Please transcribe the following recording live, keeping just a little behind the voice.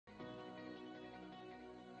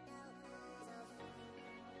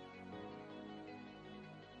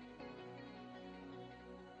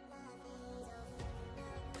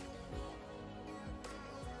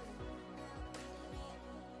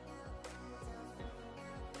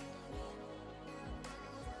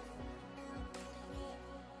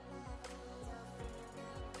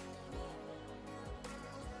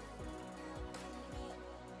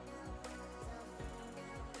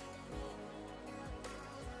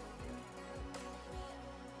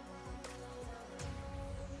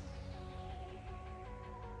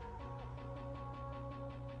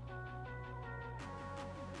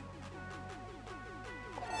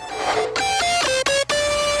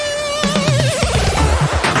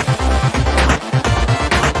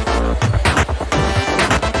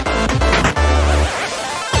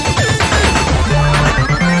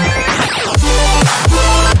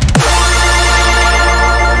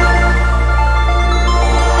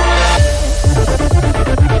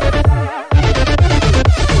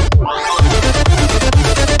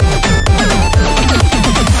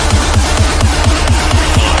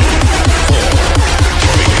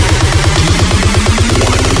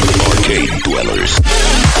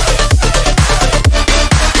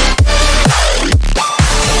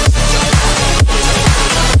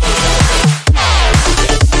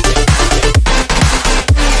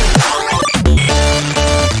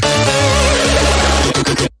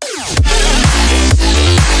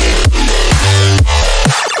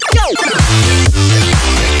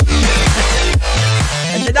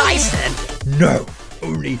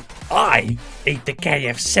I eat the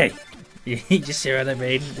KFC. You just see what I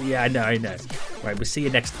mean? Yeah, I know. Right, we'll see you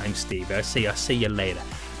next time, Steve. I'll see you later.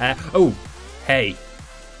 Oh, hey.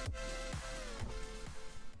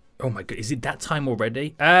 Oh my god, is it that time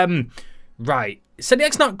already? Right.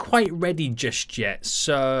 Seniac's not quite ready just yet,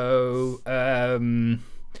 so I'm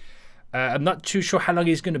not too sure how long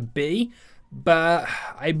he's gonna be, but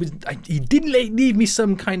he did leave me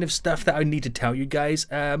some kind of stuff that I need to tell you guys.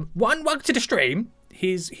 Welcome to the stream.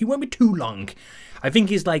 He won't be too long. I think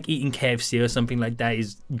he's like eating KFC or something like that.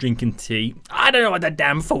 He's drinking tea. I don't know what that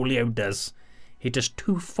damn folio does. He's just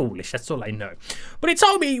too foolish, that's all I know. But he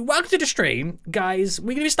told me, welcome to the stream. Guys,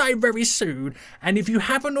 we're going to be starting very soon. And if you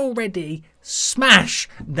haven't already, smash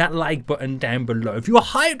that like button down below. If you're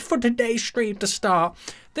hyped for today's stream to start,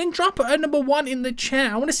 then drop a number 1 in the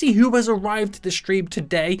chat. I want to see who has arrived to the stream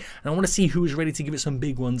today. And I want to see who is ready to give it some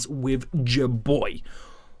big ones with your boy.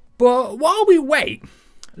 But while we wait,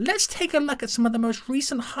 let's take a look at some of the most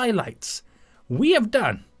recent highlights we have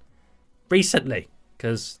done recently.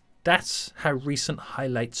 Because that's how recent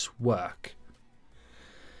highlights work.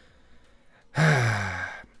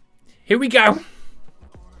 Here we go.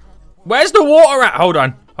 Where's the water at? Hold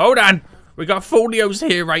on. We got folios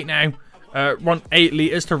here right now. Want 8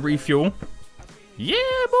 liters to refuel. Yeah,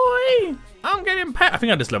 boy. I'm getting paid. I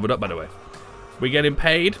think I just leveled up, by the way. We're getting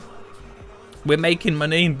paid. We're making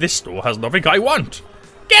money. This store has nothing I want.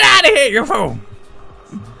 Get out of here, you fool.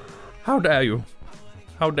 How dare you?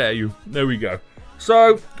 How dare you? There we go.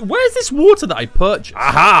 So, where's this water that I purchased?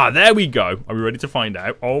 Aha, there we go. Are we ready to find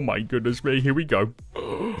out? Oh my goodness me, here we go.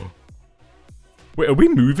 Wait, are we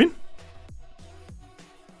moving?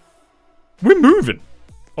 We're moving.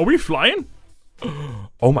 Are we flying?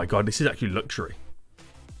 Oh my god, this is actually luxury.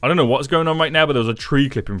 I don't know what's going on right now, but there was a tree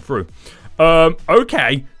clipping through.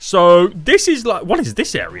 Okay, so this is like, what is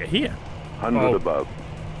this area here? 100 above.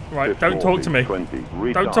 Right, don't talk to me. 20.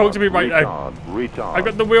 Retard, don't talk to me right now. I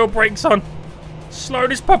got the wheel brakes on. Slow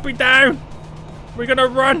this puppy down. We're gonna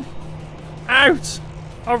run out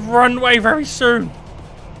of runway very soon.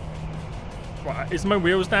 Right, is my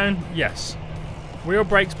wheels down? Yes. Wheel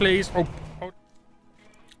brakes, please.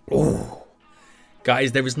 Oh.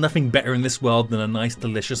 Guys, there is nothing better in this world than a nice,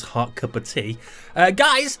 delicious, hot cup of tea.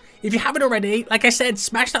 Guys, if you haven't already, like I said,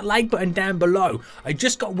 smash that like button down below. I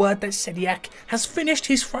just got word that Seniac has finished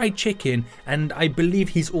his fried chicken, and I believe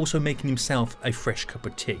he's also making himself a fresh cup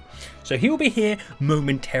of tea. So he will be here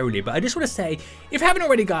momentarily. But I just want to say, if you haven't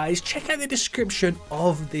already, guys, check out the description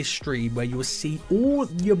of this stream where you will see all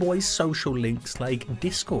your boys' social links like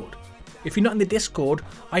Discord. If you're not in the Discord,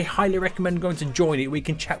 I highly recommend going to join it. We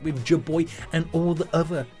can chat with your boy and all the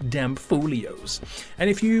other damn folios. And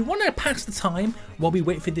if you want to pass the time while we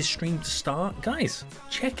wait for this stream to start, guys,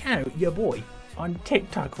 check out your boy on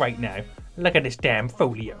TikTok right now. Look at this damn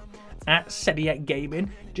folio. At Seniac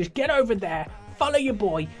Gaming. Just get over there, follow your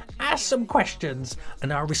boy, ask some questions,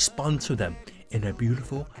 and I'll respond to them in a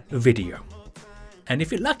beautiful video. And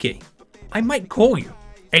if you're lucky, I might call you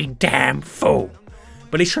a damn fool.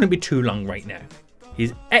 But it shouldn't be too long right now.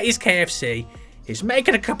 He's at his KFC, he's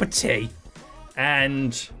making a cup of tea,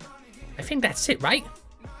 and I think that's it, right?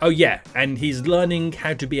 Oh yeah, and he's learning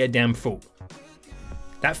how to be a damn fool.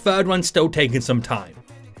 That third one's still taking some time,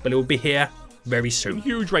 but it will be here very soon.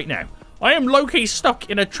 Huge right now. I am low-key stuck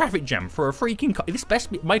in a traffic jam for a freaking car. This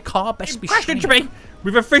best be, my car best be crashed into me.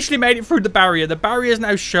 We've officially made it through the barrier. The barrier is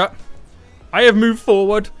now shut. I have moved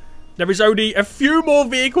forward. There is only a few more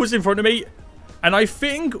vehicles in front of me. And I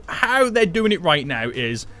think how they're doing it right now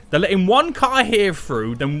is they're letting one car here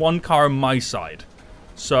through, then one car on my side.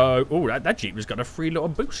 So, oh, that Jeep has got a free little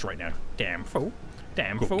boost right now. Damn fool.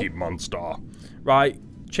 Damn fool. Cookie monster. Right,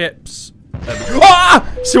 chips.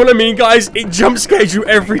 Ah! See what I mean, guys? It jump scares you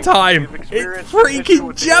every time. It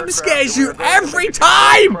freaking jump scares you every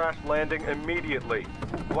time! Crash landing immediately.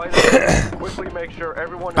 Quickly make sure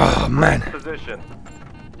everyone is in position.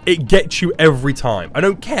 It gets you every time. I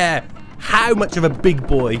don't care how much of a big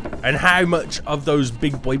boy and how much of those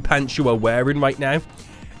big boy pants you are wearing right now.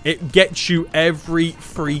 It gets you every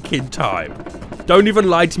freaking time. Don't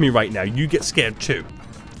even lie to me right now. You get scared too.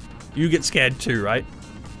 You get scared too, right?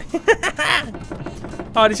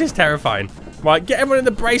 Oh, this is terrifying. Right, get everyone in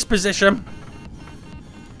the brace position.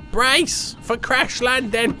 Brace for crash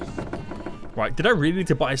landing. Right, did I really need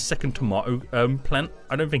to buy a second tomato plant?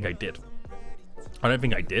 I don't think I did.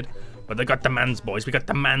 But they got demands, boys. We got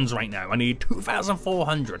demands right now. I need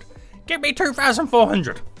 2,400. Give me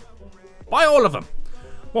 2,400. Buy all of them.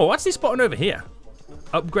 Whoa, what's this button over here?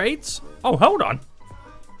 Upgrades? Oh, hold on.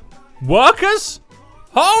 Workers?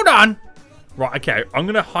 Hold on. Right, okay. I'm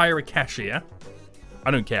going to hire a cashier.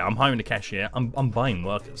 I don't care. I'm hiring a cashier. I'm buying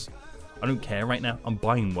workers. I don't care right now. I'm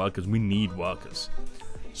buying workers. We need workers.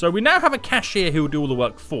 So we now have a cashier who will do all the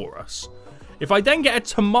work for us. If I then get a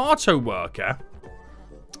tomato worker,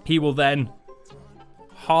 he will then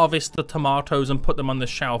harvest the tomatoes and put them on the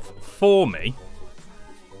shelf for me.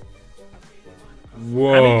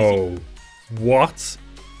 Whoa. What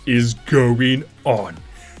is going on?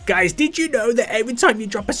 Guys, did you know that every time you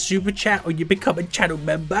drop a super chat or you become a channel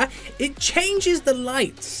member, it changes the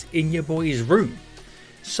lights in your boy's room?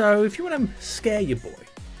 So if you want to scare your boy,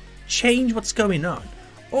 change what's going on,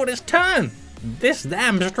 or just turn this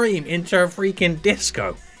damn stream into a freaking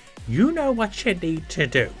disco, you know what you need to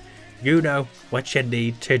do. You know what you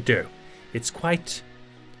need to do. It's quite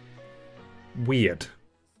weird.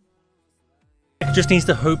 It just needs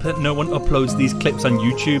to hope that no one uploads these clips on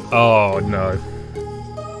YouTube. Oh no.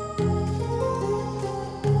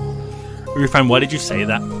 Ufran, why did you say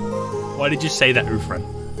that? Why did you say that, Ufran?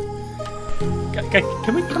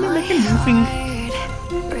 Can we make a new thing?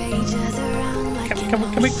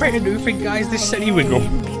 Can we create a new thing, guys? This silly wiggle.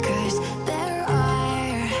 Because there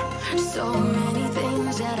are so many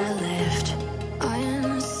things that I left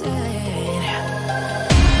unsaid.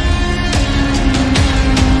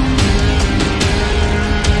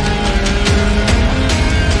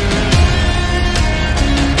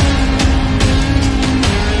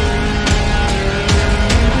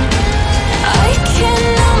 I can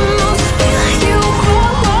almost feel you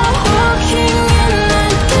walking in the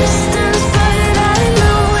distance, but I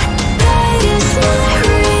know that is not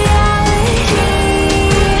reality.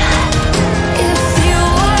 If you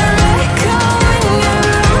are echoing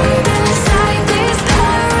around inside these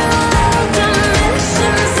parallel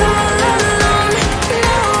dimensions all alone,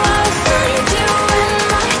 now I'll find you in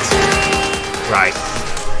my dreams. Right,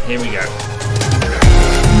 here we go.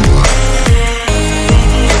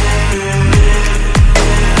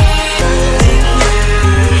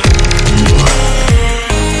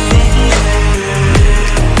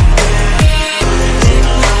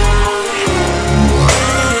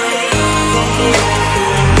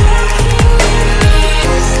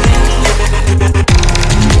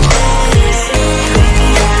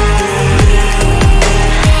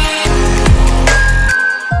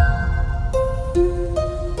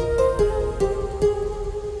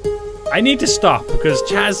 I need to stop because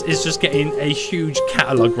Chaz is just getting a huge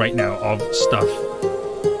catalogue right now of stuff,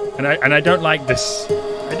 and I don't like this.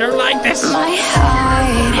 I don't like this. My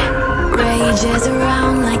heart rages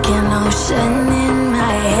around like an ocean in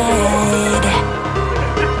my head.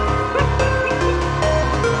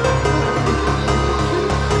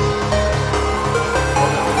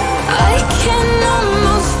 I can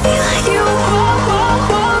almost feel you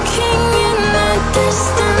walking in the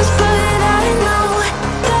distance, but I know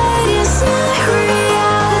that is not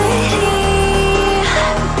reality.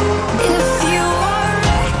 If you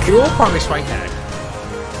are Can we all promise right now?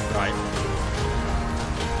 Right.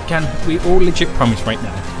 Can we all legit promise right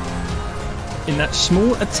now? In that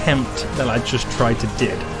small attempt that I just tried to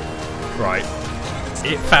did, right?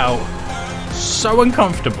 It felt so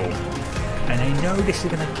uncomfortable. And I know this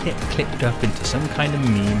is going to get clipped up into some kind of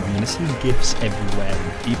meme. I'm going to see GIFs everywhere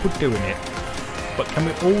and people doing it. But can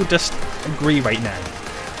we all just agree right now?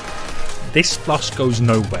 This floss goes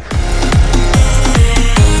nowhere.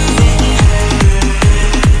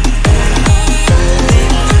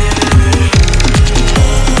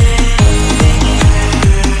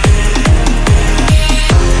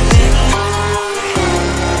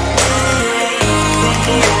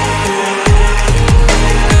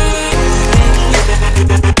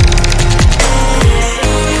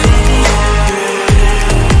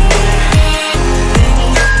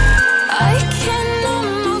 I can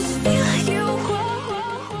almost feel you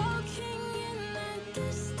walking in the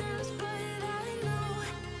distance, but I know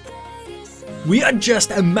that it's not. We are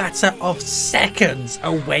just a matter of seconds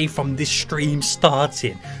away from this stream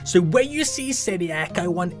starting. So when you see Seniac, I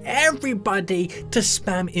want everybody to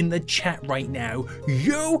spam in the chat right now.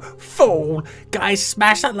 You fool! Guys,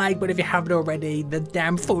 smash that like button if you haven't already. The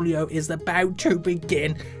damn folio is about to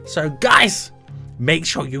begin. So guys, make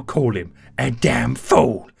sure you call him a damn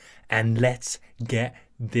fool. And let's get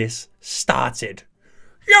this started.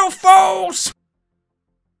 You fools!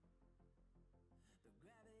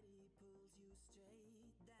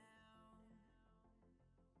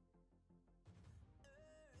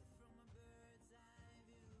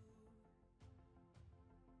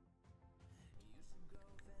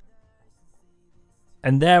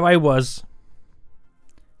 And there I was,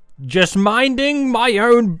 just minding my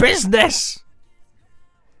own business.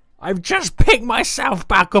 I've just picked myself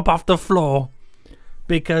back up off the floor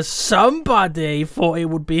because somebody thought it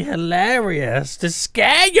would be hilarious to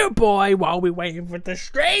scare your boy while we're waiting for the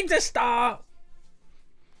stream to start.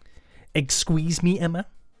 Excuse me, Emma?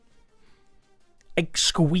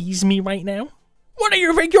 Excuse me right now? What do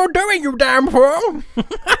you think you're doing, you damn fool?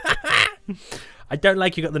 I don't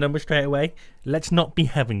like you got the number straight away. Let's not be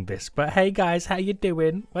having this. But hey guys, how you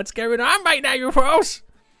doing? What's going on right now, you fools?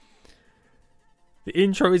 The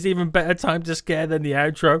intro is even better time to scare than the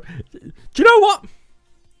outro. Do you know what?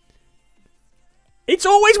 It's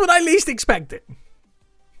always when I least expect it.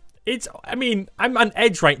 I mean, I'm on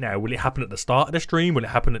edge right now. Will it happen at the start of the stream? Will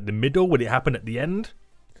it happen at the middle? Will it happen at the end?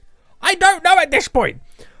 I don't know at this point.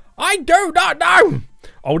 I do not know.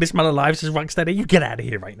 Oldest man alive, says Rocksteady. You get out of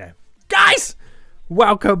here right now. Guys,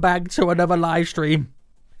 welcome back to another live stream.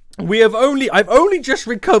 I've only just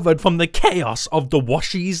recovered from the chaos of the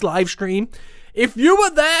Washies live stream. If you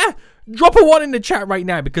were there, drop a 1 in the chat right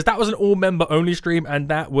now, because that was an all-member only stream and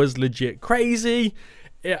that was legit crazy.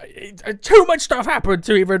 Too much stuff happened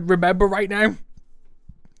to even remember right now.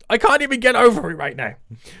 I can't even get over it right now.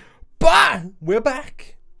 But we're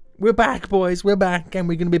back. We're back, boys. We're back, and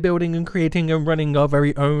we're going to be building and creating and running our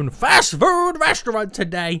very own fast food restaurant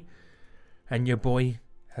today. And your boy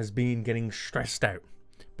has been getting stressed out.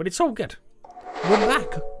 But it's all good. We're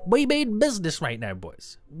back. We made business right now,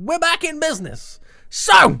 boys. We're back in business.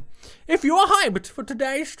 So, if you are hyped for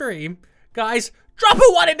today's stream, guys, drop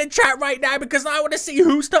a 1 in the chat right now, because I want to see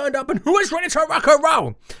who's turned up and who is ready to rock and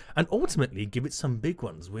roll. And ultimately, give it some big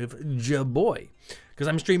ones with your boy. Because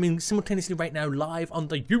I'm streaming simultaneously right now live on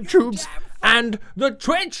the YouTubes and the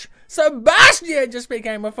Twitch. Sebastian just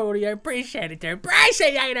became a folio. Appreciate it, dude.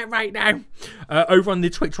 Appreciate it right now. Over on the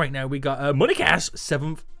Twitch right now, we got Moneycash,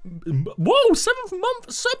 7th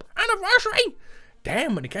month sub anniversary.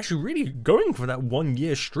 Damn, Moneycash, you're really going for that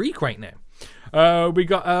 1-year streak right now. We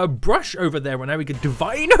got Brush over there right now. We got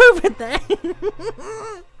Divine over there.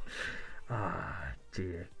 Ah,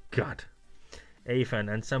 dear God. Ethan,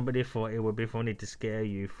 and somebody thought it would be funny to scare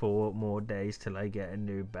you 4 more days till I get a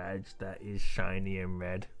new badge that is shiny and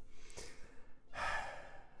red.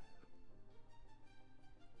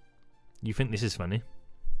 You think this is funny?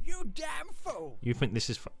 You damn fool! You think this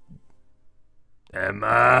is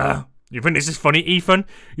Emma! You think this is funny, Ethan?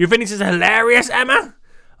 You think this is hilarious, Emma?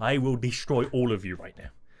 I will destroy all of you right now.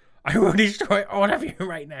 I will destroy all of you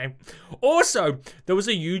right now. Also, there was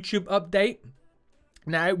a YouTube update.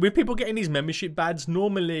 Now, with people getting these membership badges,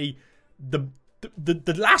 normally the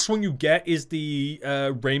last one you get is the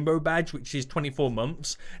rainbow badge, which is 24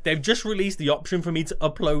 months. They've just released the option for me to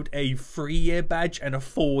upload a 3-year badge and a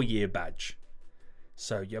 4-year badge.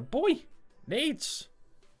 So your boy needs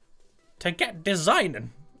to get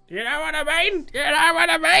designing. You know what I mean? You know what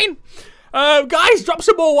I mean? Guys, drop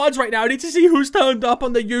some more ones right now. I need to see who's turned up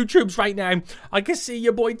on the YouTubes right now. I can see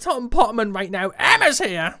your boy Tom Potman right now. Emma's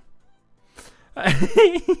here. Heather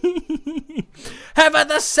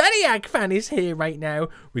the Seniac fan is here right now.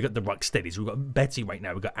 We got the Rocksteadies. We got Betty right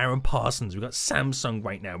now. We got Aaron Parsons. We got Samsung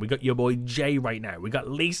right now. We got your boy Jay right now. We got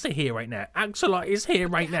Lisa here right now. Axelot is here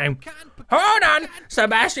right now. Hold on,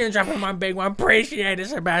 Sebastian dropping one big one. Appreciate it,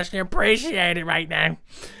 Sebastian. Appreciate it right now.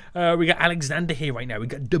 We got Alexander here right now. We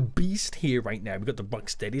got the Beast here right now. We got the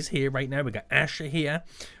Rocksteadies here right now. We got Asher here.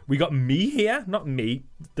 We got me here. Not me.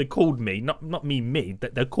 They called me. Not me.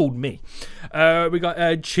 They're called me. We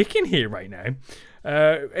got Chicken here right now.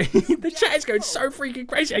 The chat is going so freaking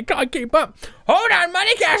crazy. I can't keep up. Hold on,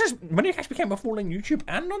 Moneycash became a fool on YouTube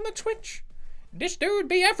and on the Twitch. This dude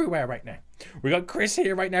be everywhere right now. We got Chris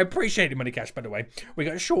here right now. Appreciate it, Moneycash, by the way. We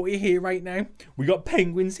got Shorty here right now. We got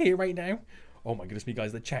Penguins here right now. Oh my goodness me,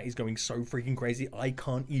 guys, the chat is going so freaking crazy. I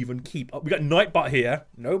can't even keep up. We got Nightbot here.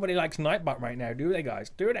 Nobody likes Nightbot right now, do they,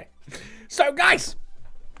 guys? Do they? So, guys,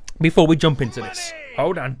 before we jump into this,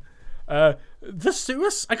 hold on. The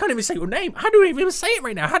Suez, I can't even say your name. How do I even say it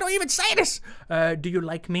right now? How do I even say this? Do you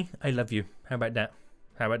like me? I love you. How about that?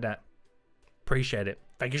 How about that? Appreciate it.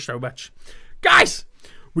 Thank you so much. Guys,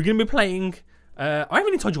 we're going to be playing... I haven't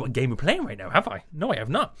even told you what game we're playing right now, have I? No, I have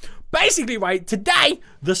not. Basically, right, today,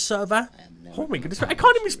 the server... Oh my goodness, I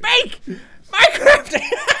can't even speak! Minecraft!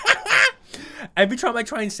 Every time I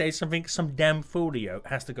try and say something, some damn folio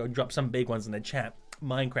has to go drop some big ones in the chat.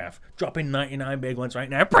 Minecraft, dropping 99 big ones right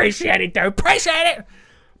now. Appreciate it, though. Appreciate it!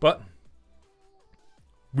 But,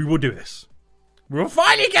 we will do this. We will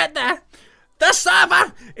finally get there. The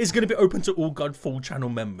server is going to be open to all Godfall channel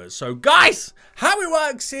members. So, guys, how it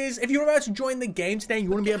works is, if you're about to join the game today and you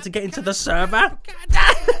want to be able to get into the server,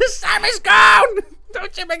 Sam is gone!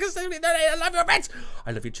 Don't you make us say I love your friends.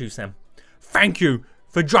 I love you too, Sam. Thank you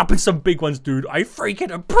for dropping some big ones, dude. I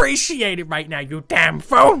freaking appreciate it right now, you damn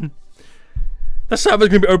phone. The server's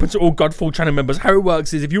going to be open to all Godfall channel members. How it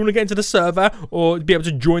works is if you want to get into the server or be able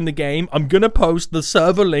to join the game, I'm going to post the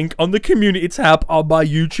server link on the community tab on my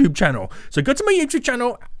YouTube channel. So go to my YouTube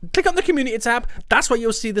channel, click on the community tab. That's where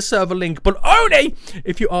you'll see the server link, but only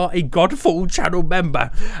if you are a Godfall channel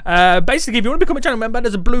member. Basically, if you want to become a channel member,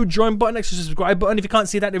 there's a blue join button next to the subscribe button. If you can't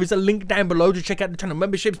see that, there is a link down below to check out the channel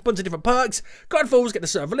memberships, bunch of different perks. Godfalls, get the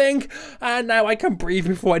server link, and now I can breathe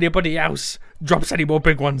before anybody else drops any more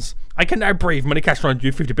big ones. I can now breathe. Money cash trying to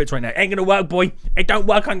do 50 bits right now. Ain't gonna work, boy. It don't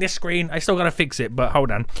work on this screen. I still gotta fix it, but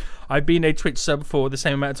hold on. I've been a Twitch sub for the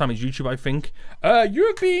same amount of time as YouTube, I think.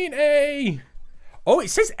 You've been a... Oh,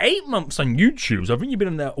 it says 8 months on YouTube, so I think you've been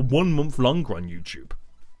in there 1 month longer on YouTube.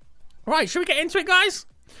 Right, should we get into it, guys?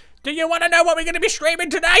 Do you want to know what we're going to be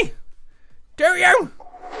streaming today? Do you?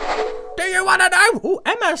 Do you want to know? Oh,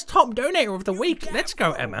 Emma's top donator of the week. Let's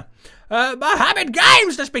go, Emma. Mohammed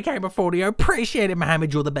Games just became a 40. Appreciate it,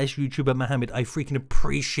 Mohammed. You're the best YouTuber, Mohammed. I freaking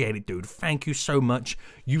appreciate it, dude. Thank you so much.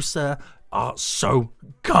 You, sir, are so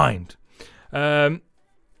kind.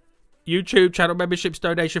 YouTube channel memberships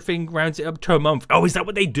donation thing rounds it up to a month. Oh, is that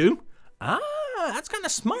what they do? Ah, that's kind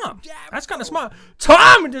of smart. That's kind of smart.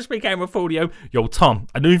 Tom just became a 40. Yo, Tom,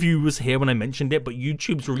 I don't know if you was here when I mentioned it, but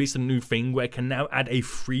YouTube's released a new thing where it can now add a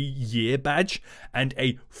 3-year badge and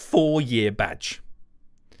a 4-year badge.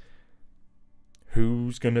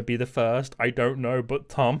 Who's going to be the first? I don't know, but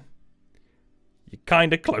Tom, you're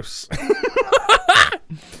kind of close.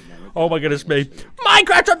 Oh my goodness me.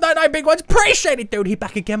 Minecraft up 99 big ones. Appreciate it, dude. He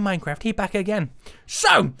back again, Minecraft. He back again.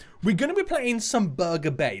 So, we're going to be playing some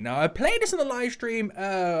Burger Bay. Now, I played this in the live stream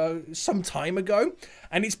some time ago.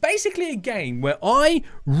 And it's basically a game where I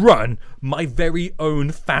run my very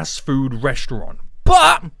own fast food restaurant.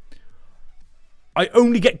 But I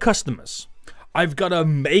only get customers. I've got to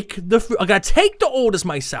make the food. I've got to take the orders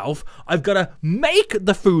myself. I've got to make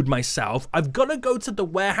the food myself. I've got to go to the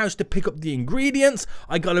warehouse to pick up the ingredients.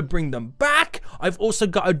 I got to bring them back. I've also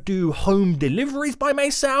got to do home deliveries by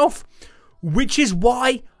myself, which is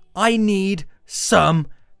why I need some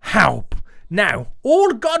help. Now,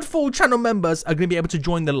 all Godfall channel members are going to be able to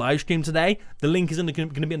join the live stream today. The link is going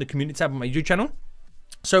to be in the community tab on my YouTube channel.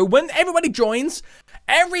 So when everybody joins,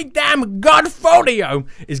 every damn Godfolio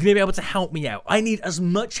is going to be able to help me out. I need as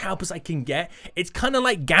much help as I can get. It's kind of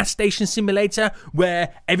like gas station simulator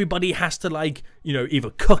where everybody has to, like, you know,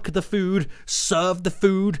 either cook the food, serve the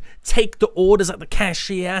food, take the orders at the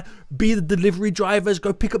cashier, be the delivery drivers,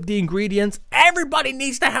 go pick up the ingredients. Everybody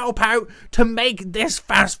needs to help out to make this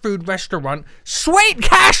fast food restaurant sweet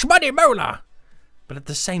cash money moolah. But at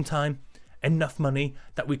the same time, enough money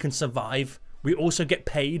that we can survive. We also get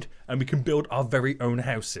paid, and we can build our very own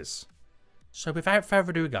houses. So without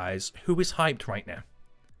further ado, guys, who is hyped right now?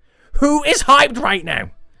 Who is hyped right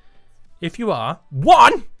now? If you are,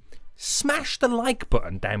 1, smash the like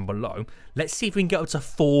button down below. Let's see if we can get up to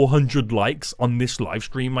 400 likes on this live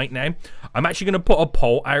stream right now. I'm actually going to put a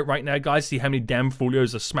poll out right now, guys, see how many damn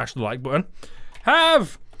folios have smashed the like button.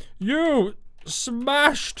 Have you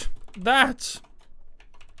smashed that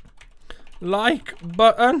like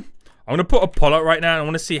button? I'm going to put a poll out right now, and I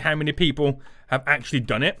want to see how many people have actually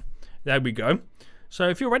done it. There we go. So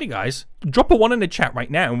if you're ready, guys, drop a 1 in the chat right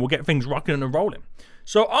now, and we'll get things rocking and rolling.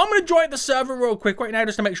 So I'm going to join the server real quick right now,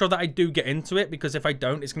 just to make sure that I do get into it, because if I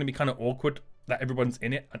don't, it's going to be kind of awkward that everyone's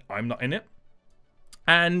in it, and I'm not in it.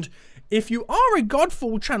 And if you are a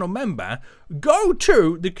Godfall channel member, go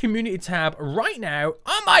to the community tab right now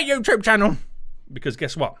on my YouTube channel, because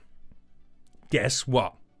guess what? Guess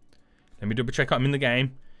what? Let me double check I'm in the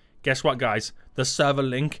game. Guess what, guys? The server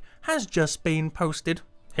link has just been posted.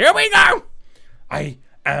 Here we go! I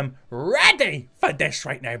am ready for this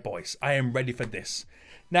right now, boys. I am ready for this.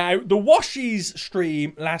 Now, the Washies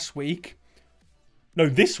stream last week, no,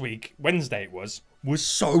 this week, Wednesday it was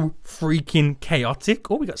so freaking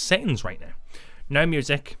chaotic. Oh, we got settings right now. No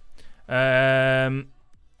music. Oh,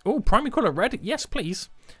 primary color red. Yes, please.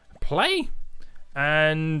 Play.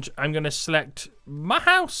 And I'm going to select my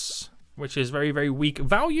house, which is very, very weak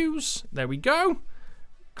values. There we go.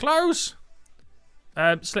 Close.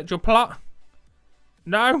 Select your plot.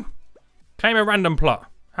 No. Claim a random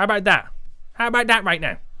plot. How about that? How about that right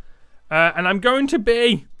now? And I'm going to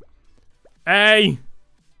be a...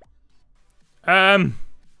 I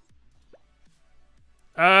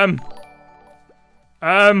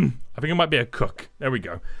think I might be a cook. There we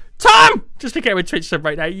go. Tom! Just became a Twitch sub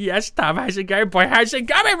right now. Yes, Tom. How's it going, boy? How's it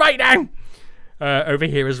going right now? Over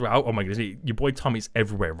here as well. Oh my goodness, your boy Tommy's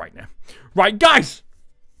everywhere right now. Right, guys,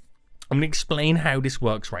 I'm gonna explain how this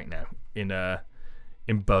works right now in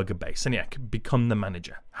Burger Bay. Seniac, become the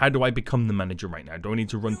manager. How do I become the manager right now? Do I need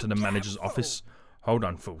to run to the manager's office? Hold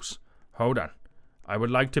on, fools. Hold on. I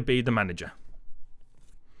would like to be the manager.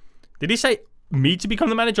 Did he say me to become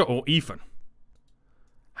the manager or Ethan?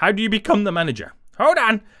 How do you become the manager? Hold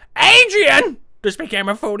on. Adrian just became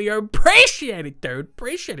a folio. Appreciate it, dude.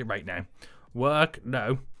 Appreciate it right now. Work.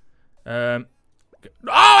 No. Oh,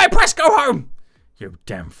 I pressed go home. You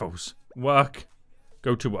damn fools. Work.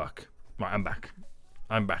 Go to work. Right, I'm back.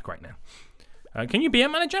 I'm back right now. Can you be a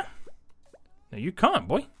manager? No, you can't,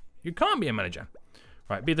 boy. You can't be a manager.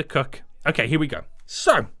 Right, be the cook. Okay, here we go.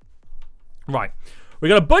 So, right. We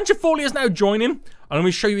got a bunch of folios now joining, and I'm going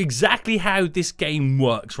to show you exactly how this game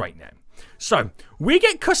works right now. So, we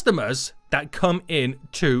get customers that come in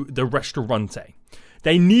to the restaurante.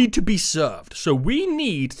 They need to be served, so we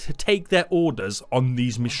need to take their orders on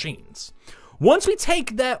these machines. Once we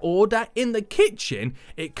take their order in the kitchen,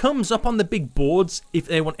 it comes up on the big boards if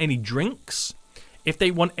they want any drinks, if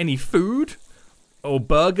they want any food, or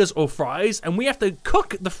burgers or fries, and we have to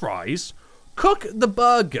cook the fries, cook the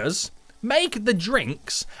burgers, make the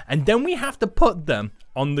drinks, and then we have to put them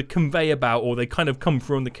on the conveyor belt, or they kind of come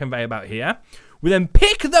through on the conveyor belt here. We then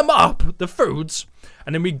pick them up, the foods,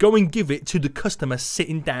 and then we go and give it to the customer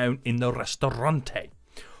sitting down in the restaurante.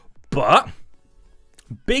 But,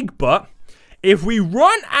 big but, if we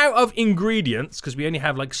run out of ingredients, because we only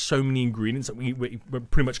have like so many ingredients that we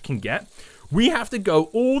pretty much can get, we have to go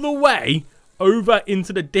all the way over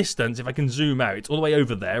into the distance. If I can zoom out, it's all the way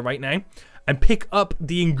over there right now, and pick up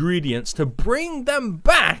the ingredients to bring them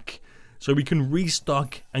back so we can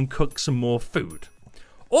restock and cook some more food.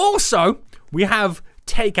 Also, we have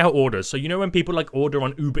takeout orders. So you know when people like order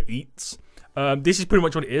on Uber Eats? This is pretty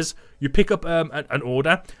much what it is. You pick up an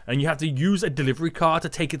order and you have to use a delivery car to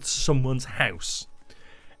take it to someone's house.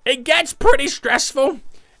 It gets pretty stressful.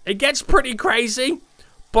 It gets pretty crazy.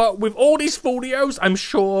 But with all these folios, I'm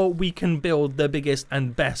sure we can build the biggest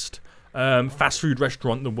and best fast food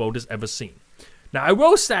restaurant the world has ever seen. Now, I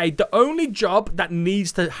will say the only job that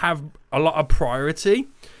needs to have a lot of priority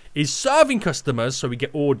is serving customers so we get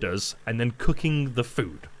orders and then cooking the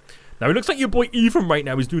food. Now, it looks like your boy Ethan right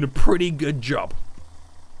now is doing a pretty good job.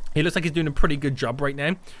 He looks like he's doing a pretty good job right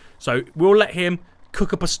now. So we'll let him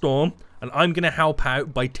cook up a storm, and I'm going to help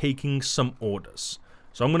out by taking some orders.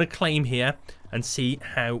 So I'm going to claim here and see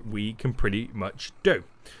how we can pretty much do.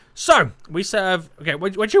 So, we serve... Okay,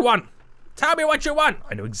 what you want? Tell me what you want.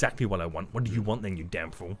 I know exactly what I want. What do you want then, you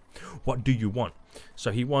damn fool? What do you want?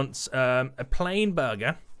 So he wants a plain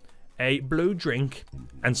burger, a blue drink,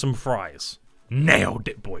 and some fries. Nailed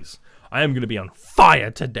it, boys. I am going to be on fire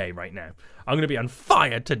today right now. I'm going to be on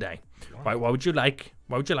fire today. Right, what would you like?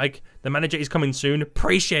 What would you like? The manager is coming soon.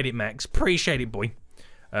 Appreciate it, Max. Appreciate it, boy.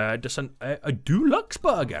 Just a deluxe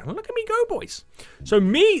burger. Look at me go, boys. So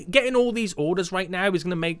me getting all these orders right now is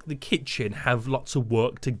going to make the kitchen have lots of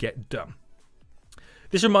work to get done.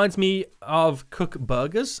 This reminds me of Cook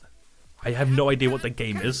Burgers. I have no idea what the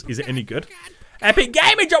game is. Is it any good? Epic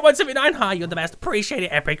Gaming drop 179. Hi, you're the best. Appreciate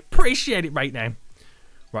it, Epic. Appreciate it right now.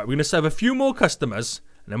 Right, we're going to serve a few more customers,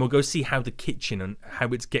 and then we'll go see how the kitchen and how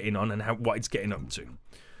it's getting on and what it's getting up to.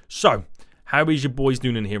 So, how is your boys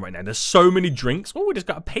doing in here right now? There's so many drinks. Oh, we just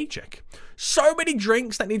got a paycheck. So many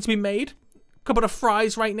drinks that need to be made. A couple of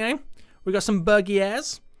fries right now. We got some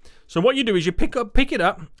burgers. So what you do is you pick it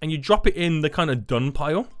up and you drop it in the kind of done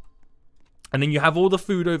pile. And then you have all the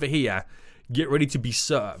food over here. Get ready to be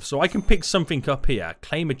served. So I can pick something up here,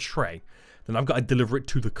 claim a tray. Then I've got to deliver it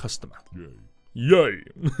to the customer. Yay. Yay.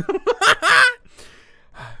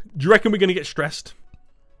 Do you reckon we're going to get stressed?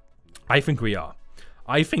 I think we are.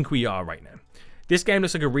 I think we are right now. This game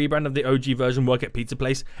looks like a rebrand of the OG version Work at Pizza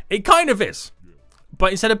Place. It kind of is.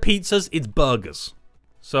 But instead of pizzas, it's burgers.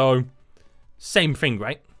 So, same thing,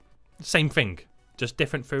 right? Same thing. Just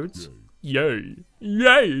different foods. Yay.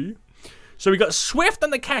 Yay. So we got Swift on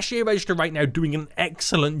the cashier register right now doing an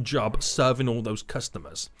excellent job serving all those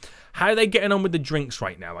customers. How are they getting on with the drinks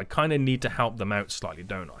right now? I kind of need to help them out slightly,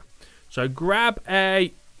 don't I? So grab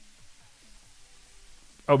a...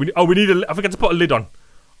 Oh, we need a... I forgot to put a lid on.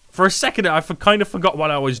 For a second, I kind of forgot what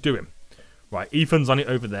I was doing. Right, Ethan's on it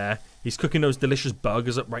over there. He's cooking those delicious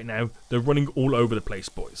burgers up right now. They're running all over the place,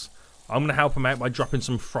 boys. I'm going to help him out by dropping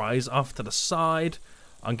some fries off to the side.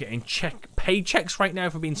 I'm getting paychecks right now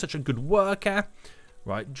for being such a good worker.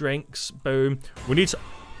 Right, drinks, boom. We need to...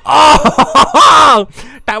 Oh!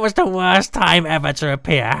 That was the worst time ever to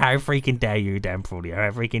appear. How freaking dare you, damn folio.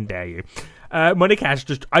 How freaking dare you. Money Cash,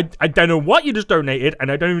 just... I don't know what you just donated,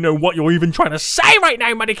 and I don't even know what you're even trying to say right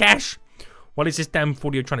now, Money Cash. What is this damn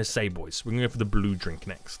folio trying to say, boys? We're going to go for the blue drink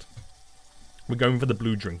next. We're going for the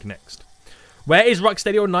blue drink next. Where is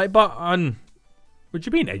Rocksteady or Nightbot on... What do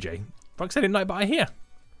you mean, AJ? Rocksteady and Nightbot are here.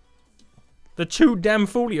 The two damn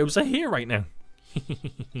folios are here right now.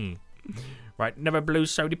 Right, never blue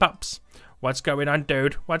sody pops. What's going on,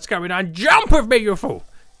 dude? What's going on? Jump with me, you fool!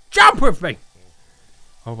 Jump with me!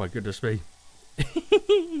 Oh my goodness me.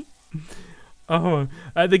 Oh,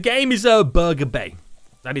 the game is Burger Bay.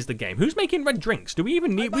 That is the game. Who's making red drinks? Do we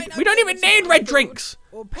even need? We don't even need red drinks.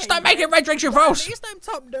 Stop making red drinks, you fools!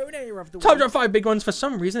 Top donator of the Top drop 5 big ones. For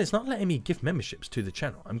some reason, it's not letting me gift memberships to the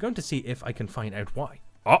channel. I'm going to see if I can find out why.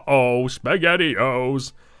 Uh-oh,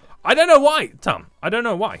 SpaghettiOs. I don't know why, Tom. I don't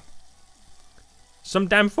know why. Some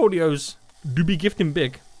damn folios do be gifting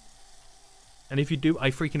big. And if you do,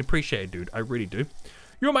 I freaking appreciate it, dude. I really do.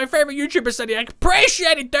 You're my favorite YouTuber, Seniac.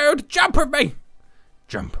 Appreciate it, dude. Jump with me.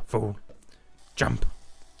 Jump, fool. Jump.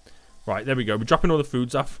 Right, there we go. We're dropping all the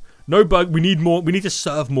foods off. No bug. We need more. We need to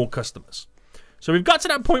serve more customers. So we've got to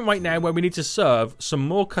that point right now where we need to serve some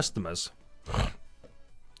more customers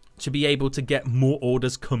to be able to get more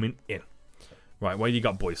orders coming in. Right, what do you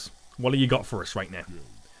got, boys? What do you got for us right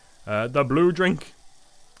now? The blue drink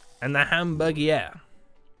and the hamburger. Yeah,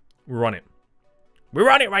 we're on it. We're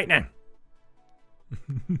on it right now.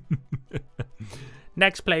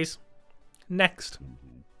 Next, please. Next.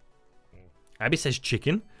 Abby says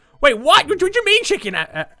chicken. Wait, what? What do you mean chicken?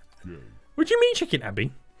 What do you mean chicken,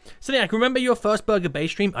 Abby? Seniac, remember your first Burger Bay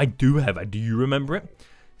stream? I do have it. Do you remember it?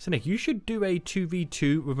 Seniac, you should do a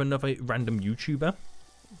 2v2 with another random YouTuber.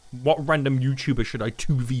 What random YouTuber should I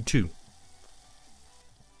 2v2?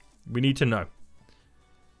 We need to know.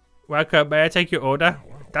 Welcome, may I take your order?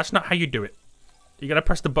 That's not how you do it. You gotta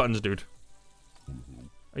press the buttons, dude.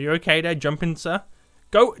 Are you okay there, jumping, sir?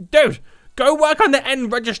 Go, dude! Go work on the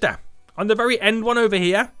end register. On the very end one over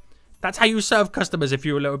here. That's how you serve customers if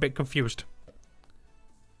you're a little bit confused.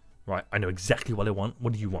 Right, I know exactly what I want.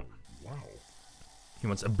 What do you want? Wow. He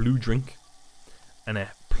wants a blue drink and a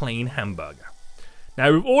plain hamburger.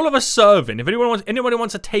 Now, with all of us serving, if anybody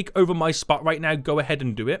wants to take over my spot right now, go ahead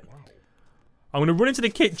and do it. I'm going to run into the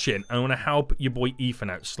kitchen. I'm going to help your boy Ethan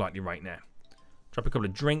out slightly right now. Drop a couple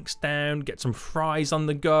of drinks down. Get some fries on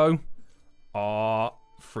the go. Oh,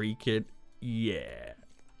 freaking yeah.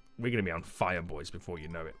 We're going to be on fire, boys, before you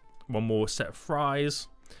know it. One more set of fries.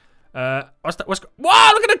 What's that?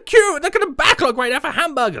 Wow, look at the queue. Look at the backlog right now for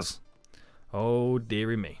hamburgers. Oh,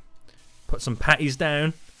 dearie me. Put some patties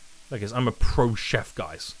down. Look, I'm a pro chef,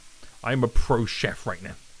 guys. I'm a pro chef right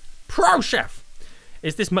now. Pro chef.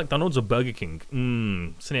 Is this McDonald's or Burger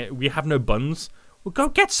King? So we have no buns. Well, go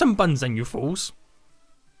get some buns then, you fools.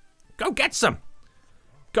 Go get some.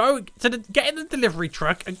 Go to get in the delivery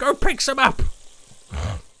truck and go pick some up.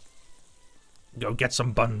 Go get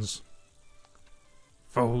some buns.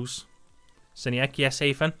 Fools. Seniac, yes,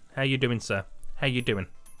 Ethan? How you doing, sir? How you doing?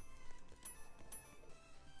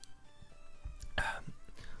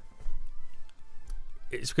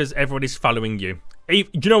 It's because everybody's following you. Do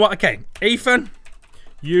you know what? Okay, Ethan,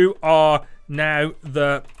 you are now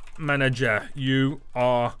the manager. You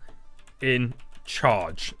are in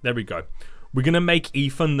charge. There we go. We're going to make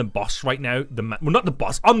Ethan the boss right now. Well, not the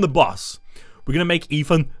boss. I'm the boss. We're going to make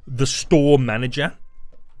Ethan the store manager.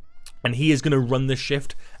 And he is going to run the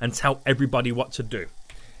shift and tell everybody what to do.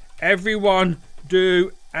 Everyone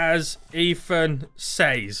do as Ethan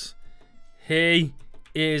says. He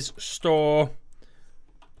is store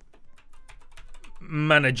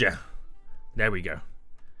manager. There we go.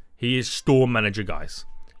 He is store manager, guys.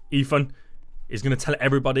 Ethan is going to tell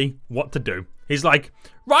everybody what to do. He's like,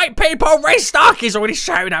 right, people, restock. He's already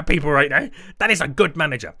shouting at people right now. That is a good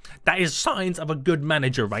manager. That is signs of a good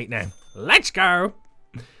manager right now. Let's go.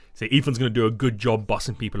 See, Ethan's going to do a good job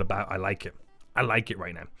bossing people about. I like it. I like it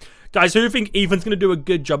right now. Guys, who think Ethan's going to do a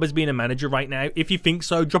good job as being a manager right now? If you think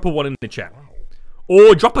so, drop a 1 in the chat.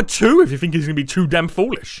 Or drop a 2 if you think he's going to be too damn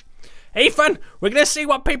foolish. Ethan, we're going to see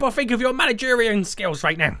what people think of your managerial skills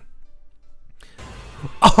right now.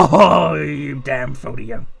 Oh, you damn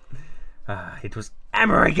folio. It was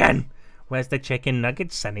Emma again. Where's the chicken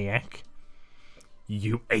nuggets, Seniac?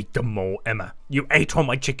 You ate them all, Emma. You ate all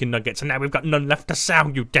my chicken nuggets and now we've got none left to sell,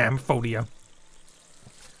 you damn folio.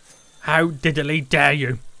 How diddly dare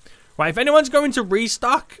you? Right, if anyone's going to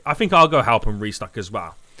restock, I think I'll go help them restock as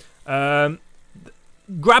well. Grab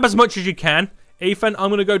as much as you can. Ethan, I'm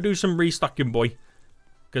going to go do some restocking, boy.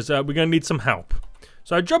 Because we're going to need some help.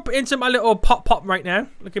 So I jump into my little pop right now.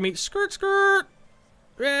 Look at me. Skirt, skirt.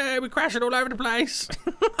 Yeah, we're crashing all over the place.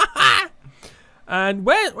 And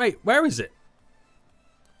where is it?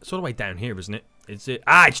 It's all the way down here, isn't it? Is it?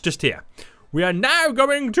 Ah, it's just here. We are now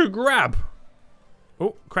going to grab...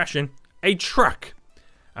 Oh, crashing. A truck.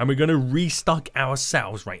 And we're going to restock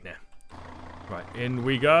ourselves right now. Right, in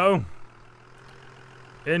we go.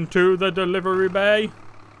 Into the delivery bay.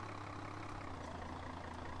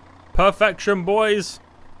 Perfection, boys.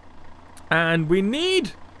 And we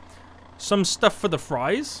need some stuff for the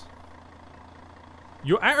fries.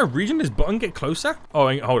 You're out of region. Does button get closer?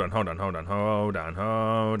 Oh, hold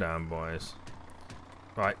on, boys.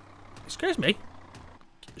 Right. Excuse me.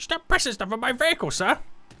 Stop pressing stuff on my vehicle, sir.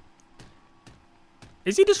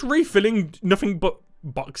 Is he just refilling nothing but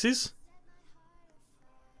boxes?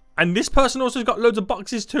 And this person also has got loads of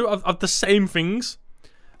boxes too of the same things.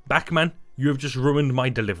 Backman, you have just ruined my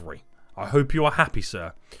delivery. I hope you are happy,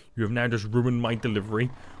 sir. You have now just ruined my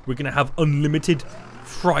delivery. We're gonna have unlimited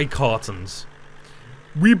fry cartons.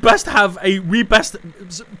 We best sell a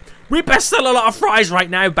lot of fries right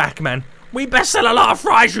now, Backman. We best sell a lot of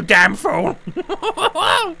fries, you damn fool.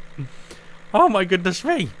 Oh my goodness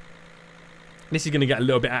me. This is gonna get a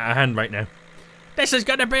little bit out of hand right now. This is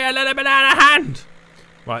gonna be a little bit out of hand.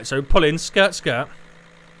 Right, so pull in, skirt, skirt.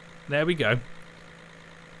 There we go.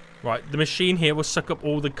 Right, the machine here will suck up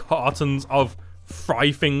all the cartons of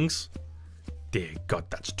fry things. Dear God,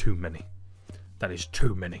 that's too many. That is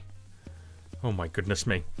too many. Oh my goodness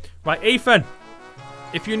me. Right, Ethan.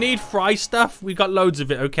 If you need fry stuff, we got loads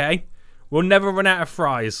of it, okay? We'll never run out of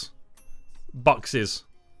fries. Boxes.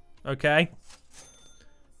 Okay?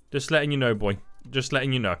 Just letting you know, boy. Just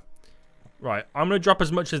letting you know. Right, I'm going to drop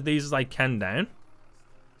as much of these as I can down.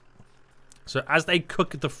 So as they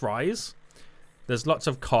cook the fries, there's lots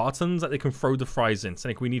of cartons that they can throw the fries in.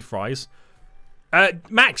 So we need fries.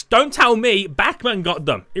 Max, don't tell me Backman got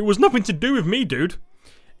them. It was nothing to do with me, dude.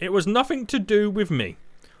 It was nothing to do with me.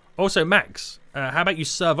 Also, Max, how about you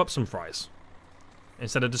serve up some fries?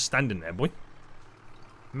 Instead of just standing there, boy.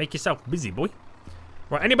 Make yourself busy, boy.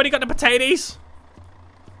 Right, anybody got the potatoes?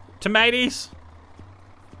 Tomatoes?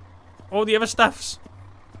 All the other stuffs?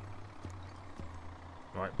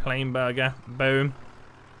 Right, plain burger. Boom.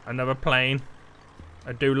 Another plain.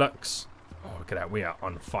 A deluxe. Oh, look at that. We are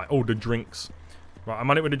on fire. Oh, the drinks. Right, I'm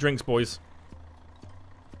on it with the drinks, boys.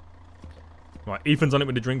 Right, Ethan's on it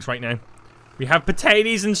with the drinks right now. We have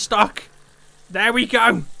potatoes in stock. There we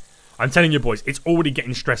go. I'm telling you, boys, it's already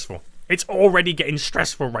getting stressful. It's already getting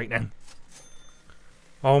stressful right now.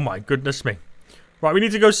 Oh, my goodness me. Right, we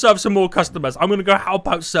need to go serve some more customers. I'm going to go help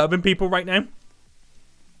out serving people right now.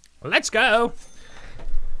 Let's go.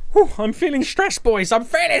 Whew, I'm feeling stressed, boys. I'm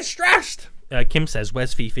feeling stressed. Kim says,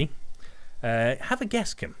 where's Fifi? Have a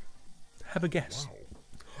guess, Kim. Have a guess. Wow.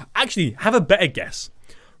 Actually, have a better guess.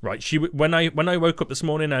 Right, when I woke up this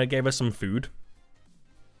morning, I gave her some food.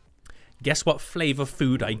 Guess what flavor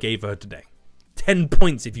food I gave her today? 10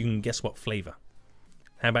 points if you can guess what flavor.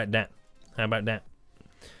 How about that? How about that?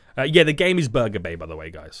 Yeah, the game is Burger Bay, by the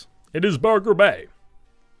way, guys. It is Burger Bay.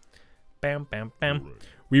 Bam, bam, bam.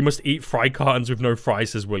 We must eat fry cartons with no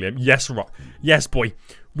fries, says William. Yes, right. Yes, boy.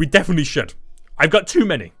 We definitely should. I've got too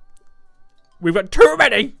many. We've got too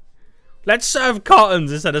many. Let's serve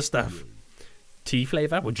cartons instead of stuff. Tea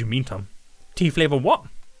flavor? What do you mean, Tom? Tea flavor what?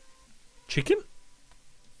 Chicken?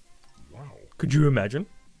 Wow. Could you imagine?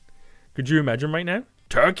 Could you imagine right now?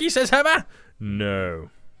 Turkey, says Heather? No.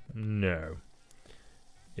 No.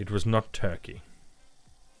 It was not turkey.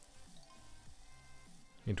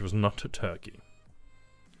 It was not a turkey.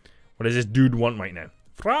 What does this dude want right now?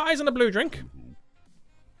 Fries and a blue drink.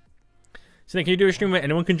 So then, can you do a stream where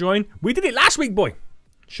anyone can join? We did it last week, boy.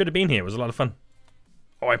 Should have been here. It was a lot of fun.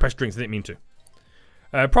 Oh, I pressed drinks. I didn't mean to.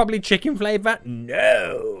 Probably chicken flavor.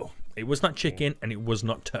 No. It was not chicken and it was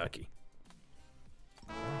not turkey.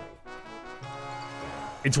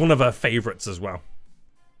 It's one of her favorites as well.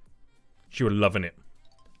 She was loving it.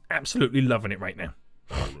 Absolutely loving it right now.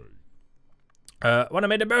 What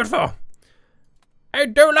am I in the mood for? A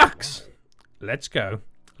deluxe. Let's go.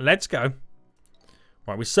 Let's go.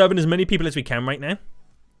 Right, we're serving as many people as we can right now.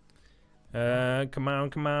 Come on,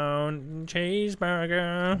 come on.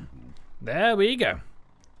 Cheeseburger. There we go.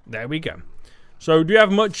 There we go. So, do you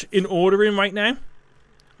have much in ordering right now?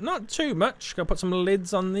 Not too much. Gotta put some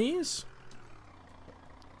lids on these.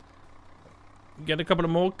 Get a couple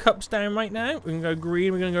of more cups down right now. We're gonna go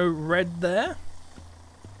green. We're gonna go red there.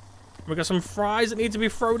 We got some fries that need to be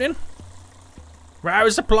thrown in. We're out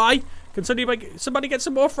of supply. Can somebody get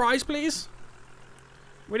some more fries, please?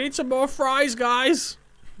 We need some more fries, guys.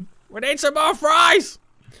 We need some more fries.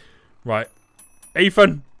 Right.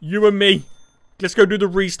 Ethan, you and me. Let's go do the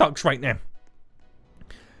restocks right now.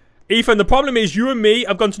 Ethan, the problem is you and me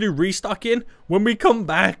have gone to do restocking. When we come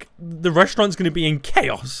back, the restaurant's going to be in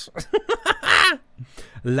chaos.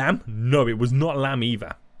 Lamb? No, it was not lamb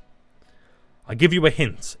either. I'll give you a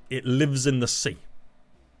hint. It lives in the sea.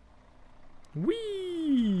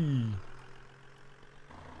 Whee!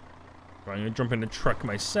 Right, I'm going to jump in the truck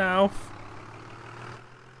myself.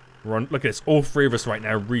 Look at this. All three of us right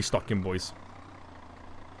now restocking, boys.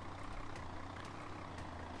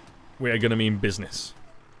 We are going to mean business.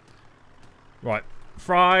 Right.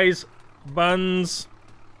 Fries. Buns.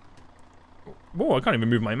 Oh, I can't even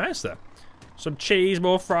move my mouse there. Some cheese,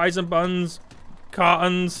 more fries and buns.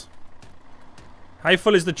 Cartons. How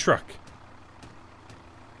full is the truck?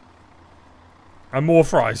 And more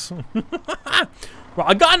fries. Right,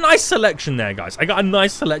 I got a nice selection there, guys. I got a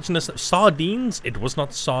nice selection of sardines. It was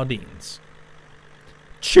not sardines.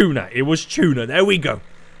 Tuna. It was tuna. There we go.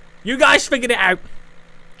 You guys figured it out.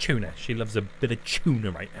 Tuna. She loves a bit of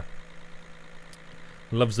tuna right now.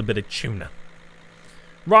 Loves a bit of tuna.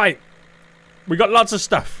 Right. We got lots of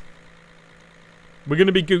stuff. We're going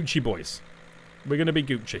to be Gucci, boys. We're going to be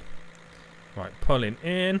Gucci. Right, pulling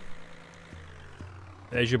in.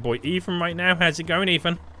 There's your boy Ethan right now. How's it going,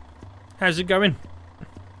 Ethan? How's it going?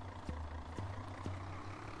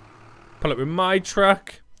 Pull up with my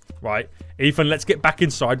truck. Right, Ethan, let's get back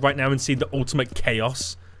inside right now and see the ultimate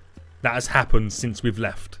chaos that has happened since we've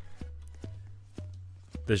left.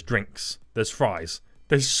 There's drinks. There's fries.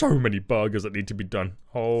 There's so many burgers that need to be done.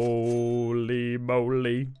 Holy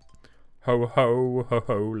moly. Ho ho ho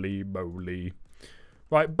holy moly.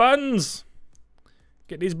 Right, buns.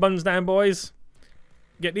 Get these buns down, boys.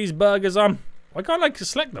 Get these burgers on. Why can't I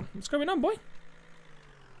select them? What's going on, boy?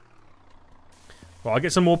 Well, I'll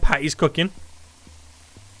get some more patties cooking.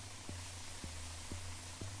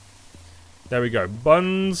 There we go.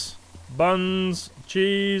 Buns. Buns.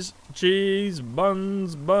 Cheese. Cheese.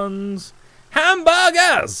 Buns. Buns.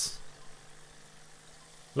 Hamburgers!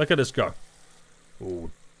 Look at us go.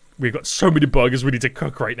 Ooh, we've got so many burgers we need to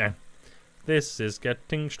cook right now. This is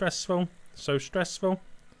getting stressful. So stressful.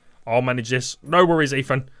 I'll manage this. No worries,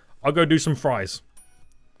 Ethan. I'll go do some fries.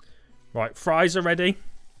 Right, fries are ready.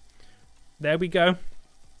 There we go.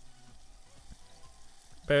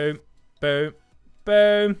 Boom, boom,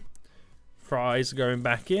 boom. Fries are going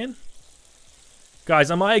back in.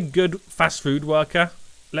 Guys, am I a good fast food worker?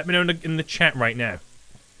 Let me know in the chat right now.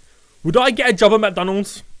 Would I get a job at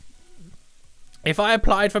McDonald's? If I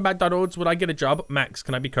applied for McDonald's, would I get a job? Max,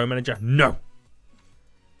 can I be co-manager? No.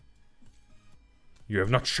 You have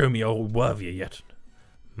not shown me you're worthy yet.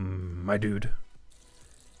 My dude.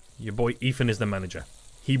 Your boy Ethan is the manager.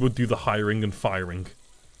 He will do the hiring and firing.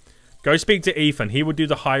 Go speak to Ethan. He will do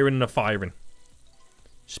the hiring and the firing.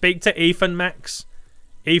 Speak to Ethan, Max.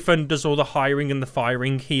 Ethan does all the hiring and the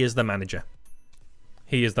firing. He is the manager.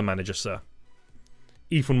 He is the manager, sir.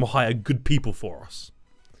 Ethan will hire good people for us.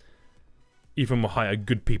 Ethan will hire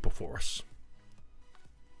good people for us.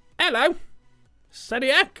 Hello.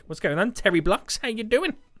 Seniac. What's going on? Terry Blocks. How you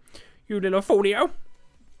doing? You little folio.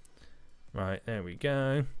 Right, there we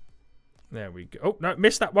go. There we go. Oh, no,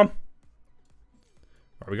 missed that one.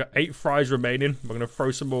 Right, we got 8 fries remaining. We're going to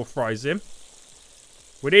throw some more fries in.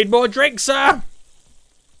 We need more drinks, sir.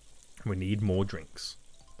 We need more drinks.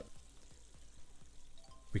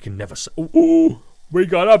 We can never say, ooh, we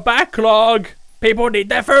got a backlog. People need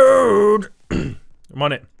their food. I'm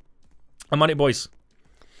on it. I'm on it, boys.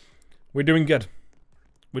 We're doing good.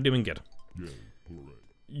 We're doing good.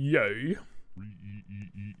 Yay.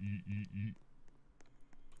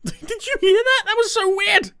 Did you hear that? That was so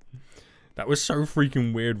weird. That was so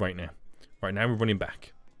freaking weird right now. Right now we're running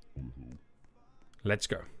back. Let's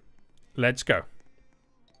go. Let's go.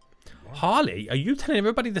 Harley, are you telling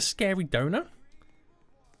everybody the scary donor?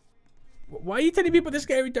 Why are you telling people the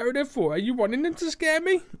scary donor for? Are you wanting them to scare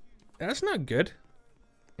me? That's not good.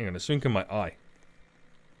 Hang on, a swink in my eye.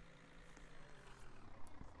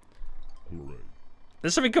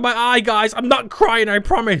 There's something in my eye, guys. I'm not crying, I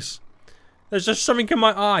promise. There's just something in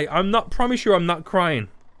my eye. Promise you I'm not crying.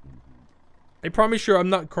 I promise you I'm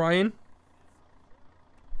not crying.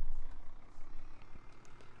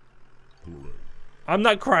 I'm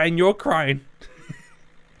not crying, you're crying.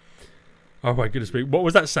 Oh my goodness me. What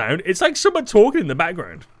was that sound? It's like someone talking in the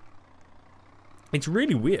background. It's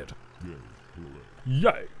really weird.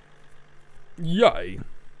 Yay. Yay.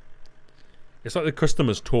 It's like the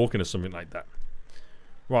customer's talking or something like that.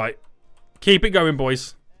 Right. Keep it going,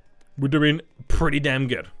 boys. We're doing pretty damn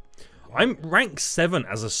good. I'm rank 7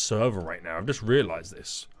 as a server right now. I've just realized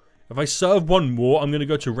this. If I serve one more, I'm going to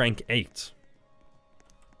go to rank 8.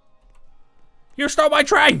 You stole my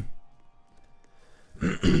train!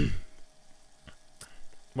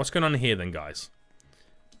 What's going on here then, guys?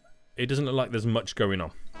 It doesn't look like there's much going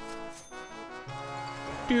on.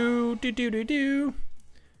 Do, do, do, do, do.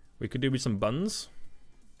 We could do with some buns.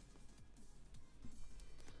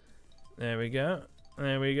 There we go.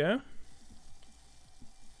 There we go.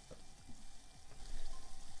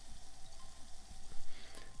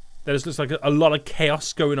 There looks like a lot of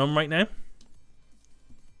chaos going on right now.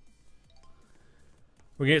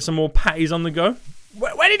 We'll get some more patties on the go.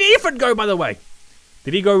 Where did Ethan go, by the way?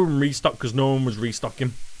 Did he go and restock because no one was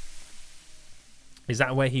restocking? Is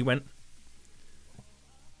that where he went?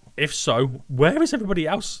 If so, where is everybody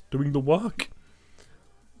else doing the work?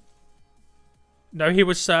 No, he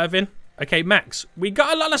was serving. Okay, Max, we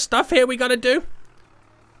got a lot of stuff here we got to do.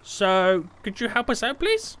 So, could you help us out,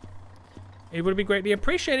 please? It would be greatly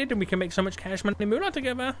appreciated, and we can make so much cash money moolah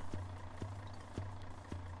together.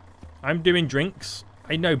 I'm doing drinks.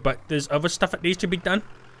 I know, but there's other stuff that needs to be done.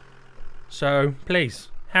 So, please,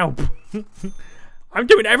 help. I'm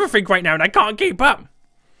doing everything right now, and I can't keep up.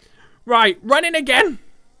 Right, running again.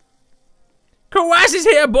 Kawazi's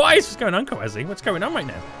here, boys. What's going on, Kawazi? What's going on right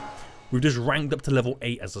now? We've just ranked up to level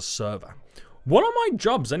 8 as a server. What are my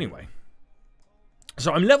jobs, anyway?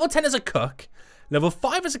 So, I'm level 10 as a cook, level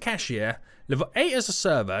 5 as a cashier, level 8 as a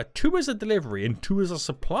server, 2 as a delivery, and 2 as a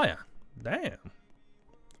supplier. Damn.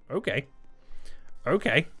 Okay.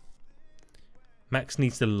 Okay. Max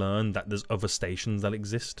needs to learn that there's other stations that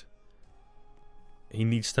exist. He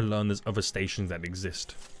needs to learn there's other stations that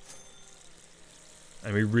exist.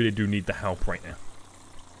 And we really do need the help right now.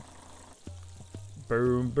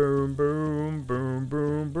 Boom, boom, boom, boom,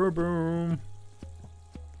 boom, boom, boom.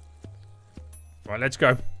 Right, let's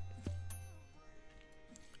go.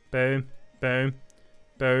 Boom, boom,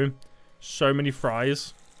 boom. So many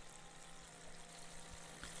fries.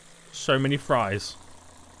 So many fries.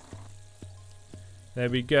 There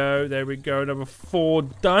we go, there we go. Number 4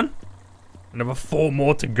 done. Another 4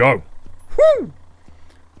 more to go. Whoo!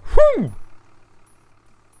 Whoo!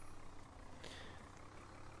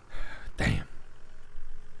 Damn.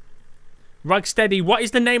 Rocksteady, what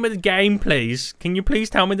is the name of the game, please? Can you please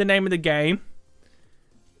tell me the name of the game?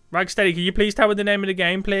 Rocksteady, can you please tell me the name of the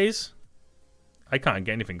game, please? I can't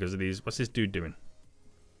get anything because of these. What's this dude doing?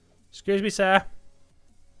 Excuse me, sir.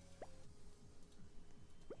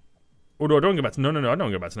 Oh, no, I don't go back to... No, I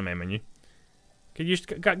don't go back to the main menu. Can you...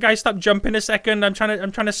 Guys, stop jumping a second. I'm trying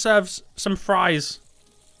to serve some fries.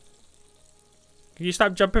 Can you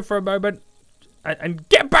stop jumping for a moment? And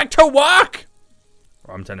get back to work!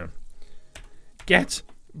 Oh, I'm telling you. Get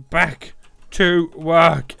back to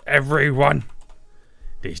work, everyone.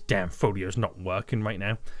 These damn folios not working right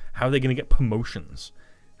now. How are they going to get promotions?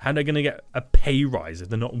 How are they going to get a pay rise if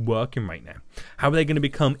they're not working right now? How are they going to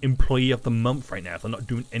become employee of the month right now if they're not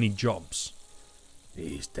doing any jobs?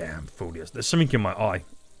 These damn folios. There's something in my eye.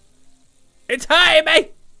 It's hurting me!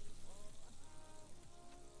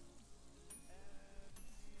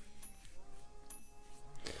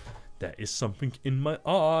 There is something in my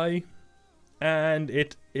eye. And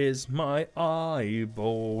it is my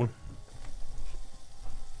eyeball.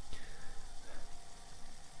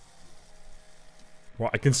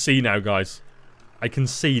 Right, I can see now, guys. I can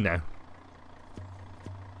see now.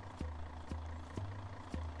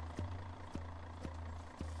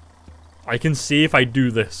 I can see if I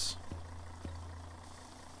do this.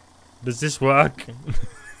 Does this work?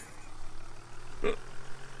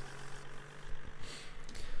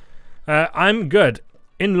 I'm good.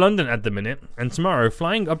 In London at the minute, and tomorrow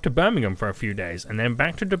flying up to Birmingham for a few days, and then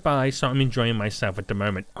back to Dubai, so I'm enjoying myself at the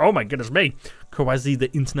moment. Oh my goodness me. Kawazi,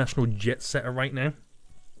 the international jet setter right now.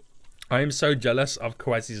 I am so jealous of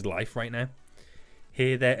Kawazi's life right now.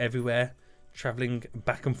 Here, there, everywhere. Traveling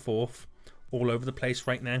back and forth. All over the place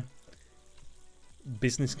right now.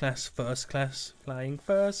 Business class, first class. Flying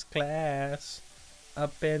first class.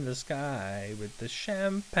 Up in the sky with the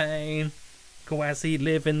champagne. Kawazi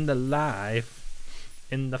living the life.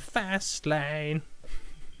 In the fast lane.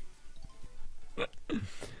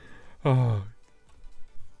 Oh.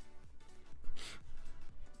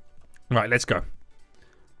 Right, let's go.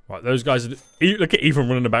 Right, those guys are... Look at Ethan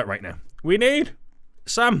running about right now. We need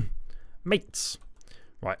some mates.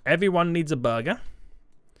 Right, everyone needs a burger.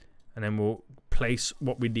 And then we'll place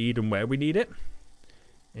what we need and where we need it.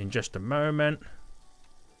 In just a moment.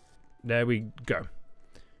 There we go.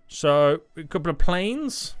 So, a couple of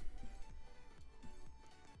planes.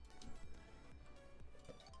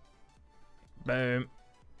 Boom.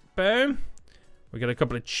 Boom. We got a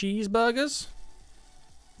couple of cheeseburgers.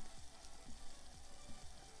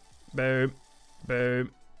 Boom.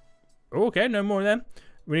 Boom. Okay, no more of them.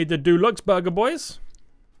 We need the deluxe burger, boys.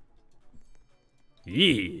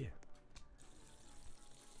 Yeah.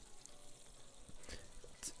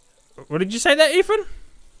 What did you say there, Ethan?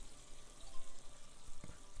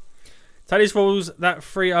 Teddy's Falls, that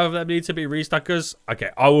 3 of them need to be restockers.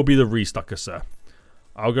 Okay, I will be the restocker, sir.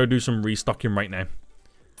 I'll go do some restocking right now.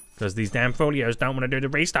 Because these damn folios don't want to do the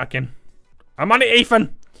restocking. I'm on it,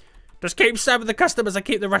 Ethan. Just keep serving the customers and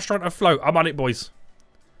keep the restaurant afloat. I'm on it, boys.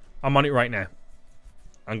 I'm on it right now.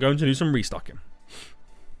 I'm going to do some restocking.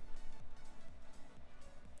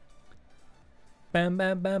 Bam,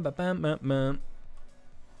 bam, bam, bam, bam, bam, bam.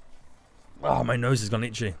 Oh, my nose has gone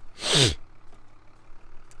itchy.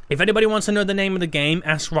 If anybody wants to know the name of the game,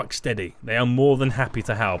 ask Rocksteady. They are more than happy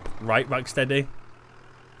to help. Right, Rocksteady?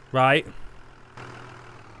 Right?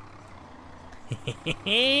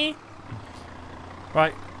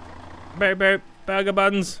 Right. Boop, boop. Burger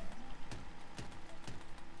buns.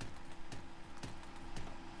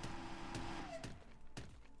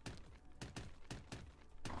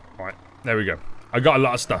 Right. There we go. I got a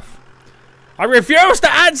lot of stuff. I refuse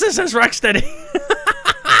to answer, says Rocksteady.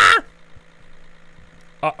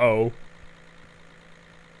 Uh-oh.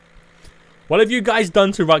 What have you guys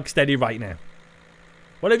done to Rocksteady right now?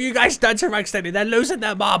 What have you guys done to Rocksteady? They're losing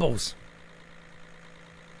their marbles.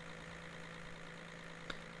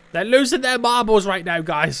 They're losing their marbles right now,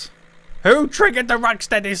 guys. Who triggered the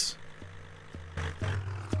Rocksteadies?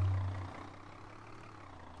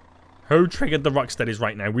 Who triggered the Rocksteadies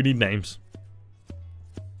right now? We need names.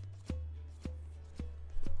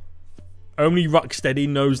 Only Rocksteady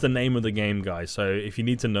knows the name of the game, guys. So if you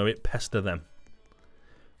need to know it, pester them.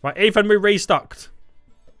 Right, Ethan, we restocked.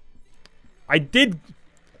 I did...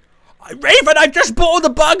 Ethan, I just bought all the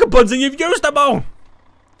burger buns and you've used them all.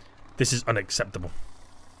 This is unacceptable.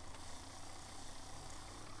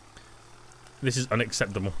 This is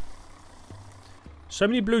unacceptable. So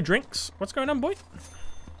many blue drinks. What's going on, boy?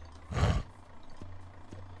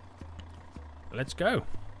 Let's go.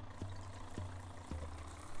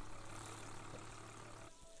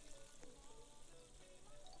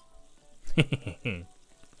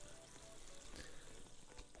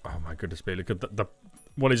 Oh my goodness me, look at the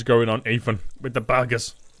what is going on, Ethan, with the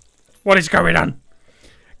burgers. What is going on?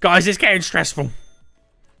 Guys, it's getting stressful.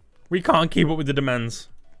 We can't keep up with the demands.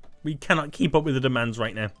 We cannot keep up with the demands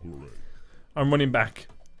right now. I'm running back.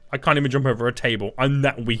 I can't even jump over a table. I'm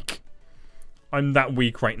that weak. I'm that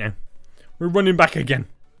weak right now. We're running back again.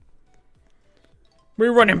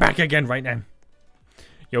 We're running back again right now.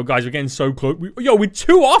 Yo, guys, we're getting so close. Yo, we're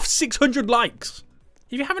 2 off 600 likes.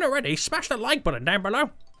 If you haven't already, smash that like button down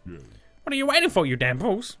below. Yeah. What are you waiting for, you damn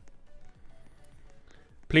fools?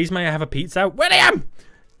 Please, may I have a pizza? William!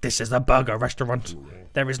 This is a burger restaurant.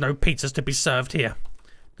 There is no pizzas to be served here.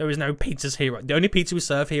 There is no pizzas here. The only pizza we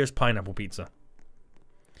serve here is pineapple pizza.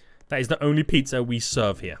 That is the only pizza we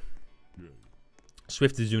serve here.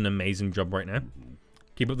 Swift is doing an amazing job right now.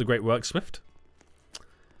 Keep up the great work, Swift.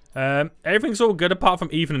 Everything's all good apart from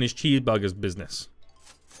Ethan and his cheeseburgers business.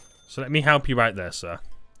 So let me help you out there, sir.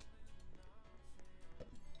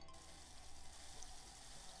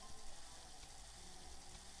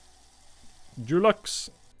 Dulux.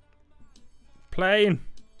 Plane.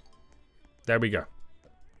 There we go.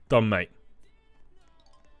 Done, mate.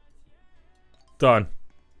 Done.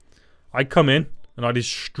 I come in and I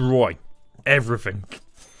destroy everything.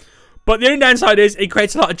 But the only downside is it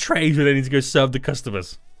creates a lot of trays where they need to go serve the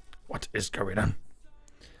customers. What is going on?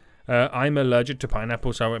 I'm allergic to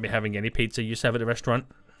pineapple, so I won't be having any pizza you serve at the restaurant.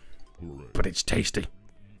 But it's tasty.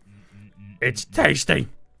 It's tasty.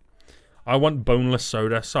 I want boneless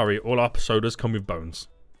soda. Sorry, all our sodas come with bones.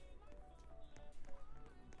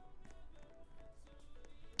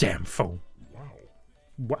 Damn fool. Wow.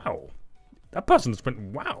 Wow. That person just went,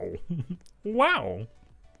 wow. Wow.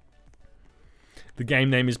 The game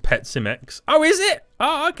name is Pet Simex. Oh, is it?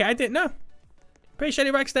 Oh, okay, I didn't know. Appreciate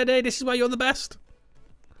it, Rocksteady. This is why you're the best.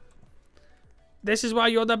 This is why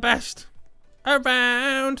you're the best.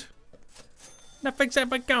 Around. Nothing's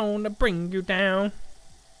ever gonna bring you down.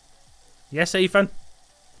 Yes, Ethan?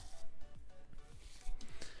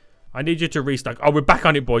 I need you to restock. Oh, we're back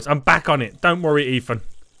on it, boys. I'm back on it. Don't worry, Ethan.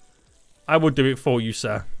 I will do it for you,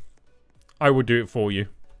 sir. I will do it for you.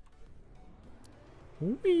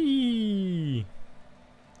 Whee!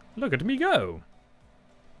 Look at me go.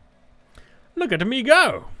 Look at me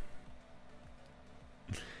go.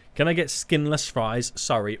 Can I get skinless fries?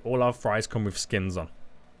 Sorry, all our fries come with skins on.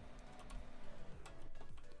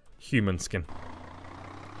 Human skin.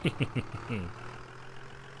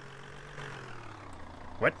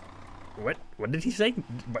 What? What did he say?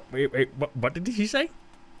 Wait, what did he say?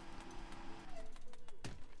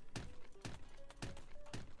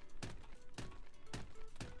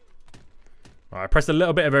 I pressed a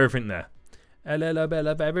little bit of everything there. A little bit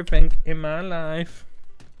of everything in my life.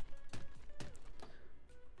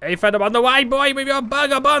 Hey, fed up on the way, boy, with your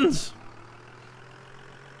burger buns.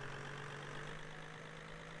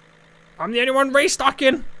 I'm the only one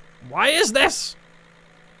restocking. Why is this?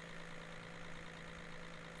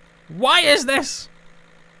 Why is this?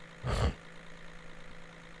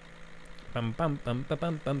 Bum, bum, bum, bum,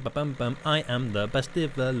 bum, bum, bum, bum. I am the best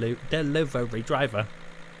delivery driver.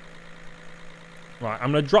 Right,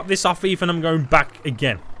 I'm going to drop this off, Ethan. I'm going back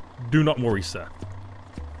again. Do not worry, sir.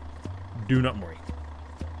 Do not worry.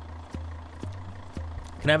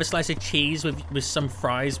 Can I have a slice of cheese with some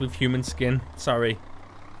fries with human skin? Sorry.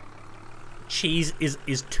 Cheese is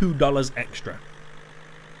 $2 extra.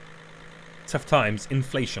 Tough times.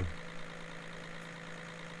 Inflation.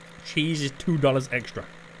 Cheese is $2 extra.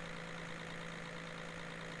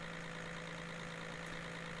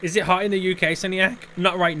 Is it hot in the UK, Seniac?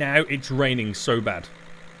 Not right now. It's raining so bad.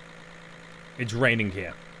 It's raining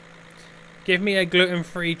here. Give me a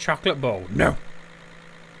gluten-free chocolate bowl. No.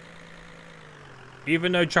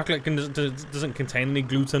 Even though chocolate doesn't contain any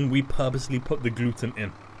gluten, we purposely put the gluten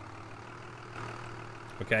in.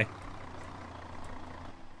 Okay?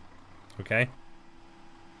 Okay?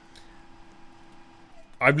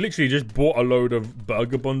 I've literally just bought a load of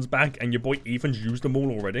burger buns back, and your boy Ethan's used them all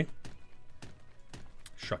already.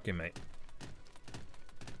 Shocking, mate.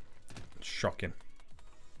 Shocking.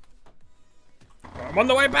 I'm on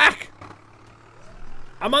the way back!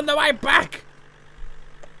 I'm on the way back!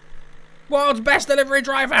 World's best delivery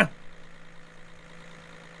driver!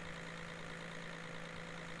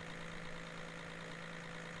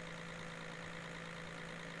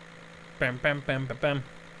 Bam, bam, bam, bam, bam.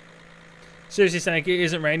 Seriously, Seniac, it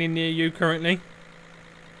isn't raining near you currently?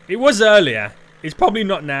 It was earlier. It's probably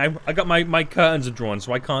not now. I got my curtains are drawn,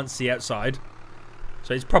 so I can't see outside.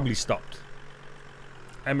 So it's probably stopped.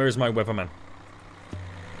 Emma is my weatherman.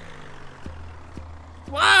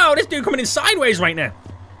 Wow, this dude coming in sideways right now.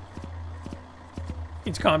 You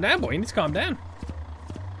need to calm down, boy. You need to calm down.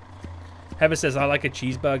 Heather says, I like a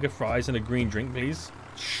cheeseburger, fries, and a green drink, please.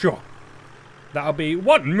 Sure. That'll be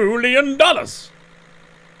 $1 million.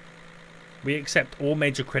 We accept all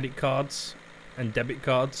major credit cards and debit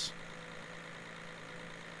cards.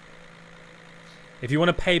 If you want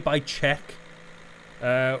to pay by check,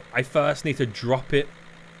 I first need to drop it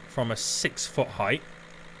from a 6-foot height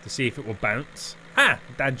to see if it will bounce. Ha!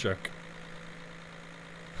 Dad joke.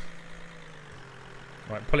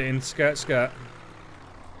 Right, pull it in. Skirt, skirt.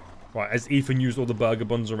 Right, has Ethan used all the burger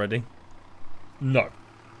buns already? No.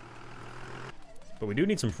 But we do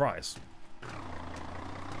need some fries.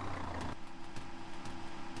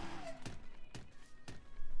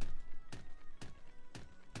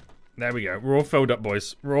 There we go. We're all filled up,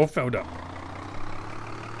 boys. We're all filled up.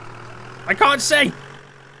 I can't see!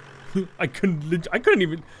 I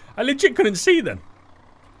legit couldn't see then.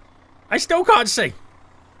 I still can't see.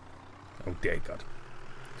 Oh dear God.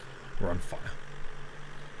 We're on fire.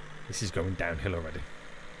 This is going downhill already.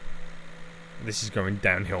 This is going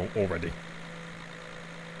downhill already.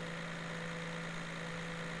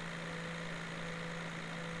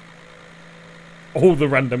 All the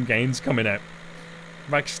random games coming out.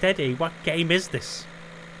 Rocksteady, what game is this?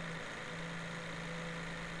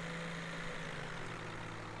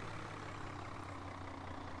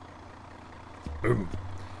 Boom.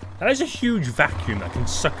 That is a huge vacuum that can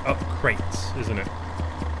suck up crates, isn't it?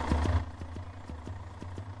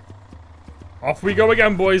 Off we go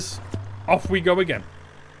again, boys. Off we go again.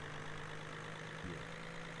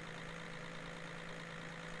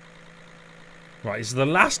 Right, this is the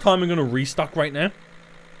last time I'm going to restock right now.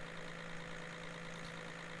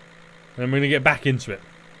 And I'm going to get back into it.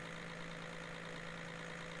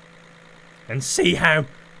 And see how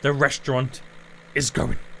the restaurant is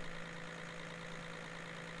going.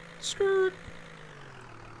 Skirt.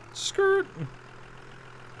 Skirt.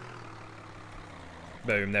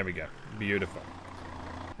 Boom, there we go. Beautiful.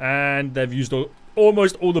 And they've used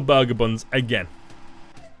almost all the burger buns again.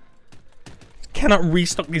 Cannot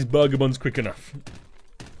restock these burger buns quick enough.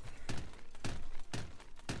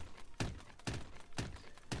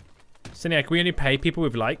 Seniac, we only pay people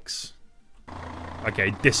with likes.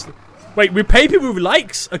 Okay, wait, we pay people with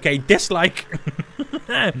likes? Okay, dislike.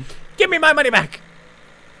 Give me my money back.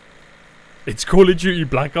 It's Call of Duty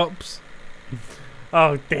Black Ops.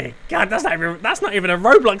 Oh dear God, that's not even a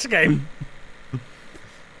Roblox game.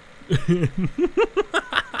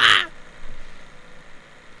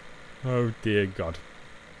 Oh dear God.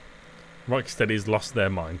 Rocksteady's lost their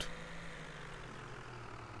mind.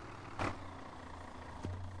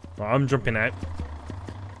 Right, I'm jumping out.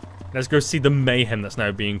 Let's go see the mayhem that's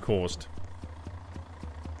now being caused.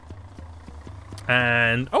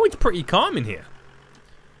 And oh, it's pretty calm in here.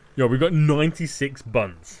 Yo, we've got 96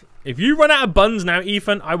 buns. If you run out of buns now,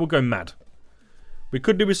 Ethan, I will go mad. We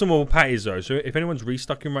could do with some more patties though. So if anyone's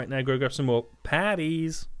restocking right now, go grab some more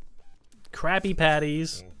patties. Krabby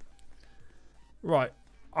Patties. Right,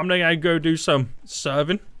 I'm gonna go do some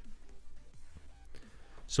serving.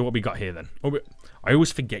 So what we got here then? Oh, I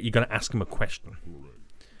always forget you're going to ask him a question.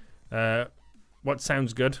 What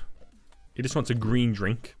sounds good? He just wants a green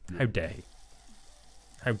drink. How dare he?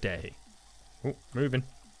 How dare he? Oh, moving.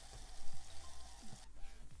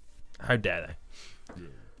 How dare they?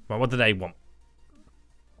 Well, what do they want?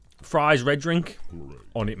 Fries, red drink?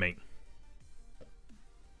 On it, mate.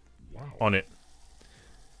 On it.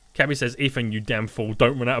 Cabby says, Ethan, you damn fool,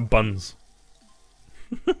 don't run out of buns.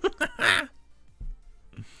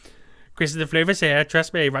 Chris, the flavor's here.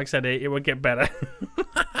 Trust me, Roxanne, it will get better.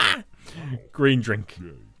 Green drink.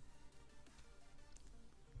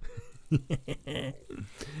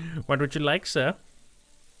 What would you like, sir?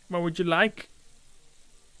 What would you like?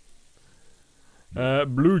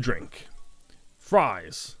 Blue drink.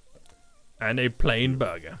 Fries. And a plain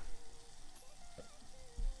burger.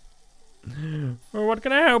 Well, what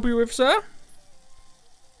can I help you with, sir?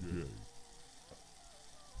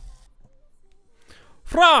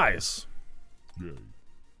 Fries.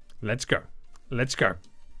 Let's go. Let's go.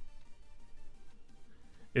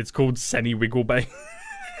 It's called Senny Wiggle Bay.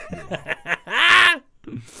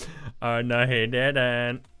 Oh no, he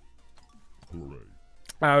didn't.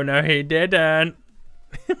 Oh no, he didn't.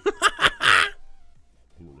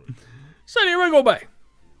 Senny Wiggle Bay.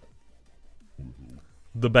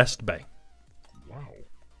 The best bay. Wow.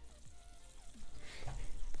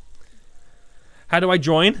 How do I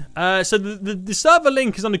join? So the server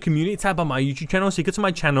link is on the community tab on my YouTube channel. So you go to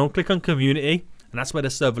my channel, click on community, and that's where the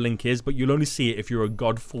server link is. But you'll only see it if you're a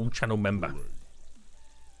Godful channel member.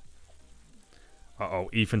 Uh-oh,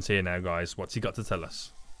 Ethan's here now, guys. What's he got to tell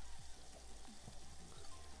us?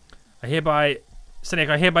 Seniac,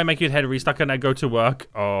 I hereby make you the head restocker and I go to work.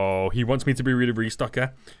 Oh, he wants me to be the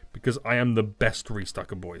restocker because I am the best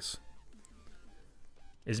restocker, boys.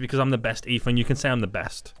 Is it because I'm the best, Ethan? You can say I'm the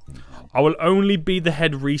best. I will only be the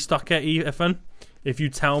head restocker, Ethan, if you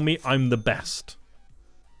tell me I'm the best.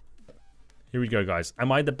 Here we go, guys.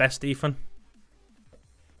 Am I the best, Ethan?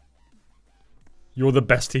 You're the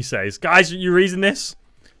best, he says. Guys, you reading this?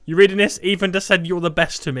 You reading this? Ethan just said you're the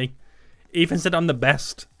best to me. Ethan said I'm the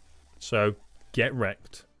best. So, get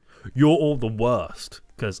wrecked. You're all the worst,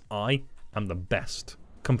 because I am the best.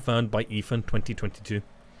 Confirmed by Ethan 2022.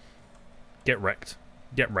 Get wrecked.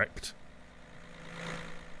 Get wrecked.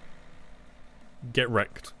 Get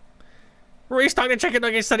wrecked. Restock the chicken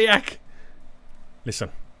nuggets, Seniac.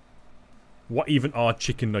 Listen. What even are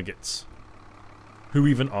chicken nuggets? Who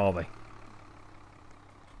even are they?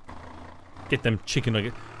 Get them chicken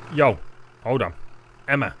nuggets. Yo, hold on.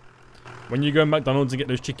 Emma, when you go to McDonald's and get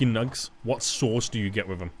those chicken nugs, what sauce do you get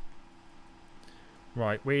with them?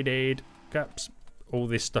 Right, we need cups. All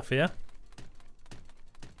this stuff here.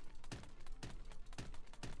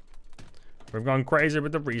 We've gone crazy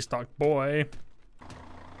with the restock, boy.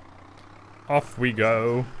 Off we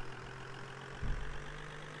go.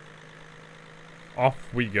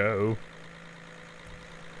 Off we go.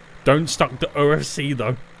 Don't stock the OFC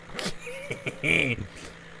though.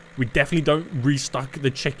 We definitely don't restock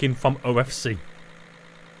the chicken from OFC.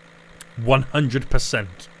 100%.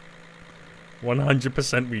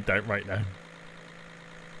 100% we don't right now.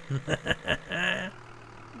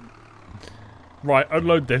 Right,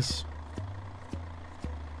 unload this.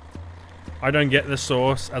 I don't get the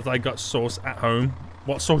sauce as I got sauce at home.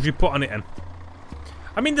 What sauce you put on it then?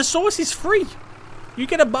 I mean, the sauce is free. You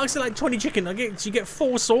get a box of like 20 chicken nuggets, you get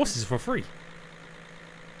 4 sauces for free.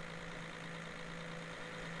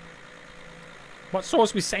 What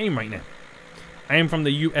sauce are we saying right now? I am from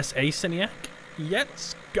the USA, Seniac.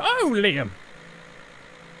 Let's go, Liam.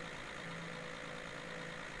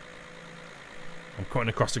 I'm cutting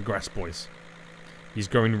across the grass, boys. He's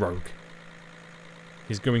going rogue.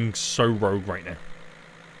 He's going so rogue right now.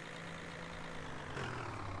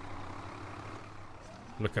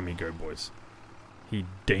 Look at me go, boys. He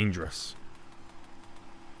dangerous.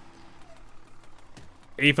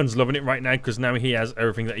 Ethan's loving it right now because now he has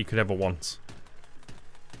everything that he could ever want.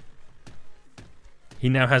 He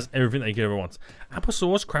now has everything that he could ever want.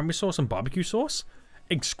 Applesauce, cranberry sauce, and barbecue sauce?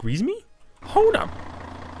 Excuse me? Hold up.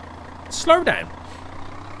 Slow down.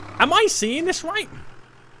 Am I seeing this right?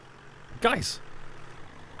 Guys.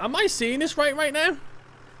 Am I seeing this right now?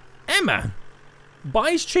 Emma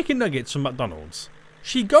buys chicken nuggets from McDonald's.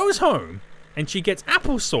 She goes home and she gets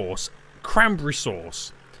applesauce, cranberry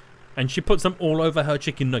sauce, and she puts them all over her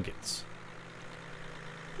chicken nuggets.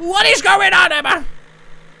 What is going on, Emma?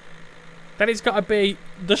 That has got to be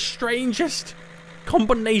the strangest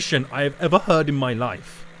combination I have ever heard in my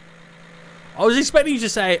life. I was expecting you to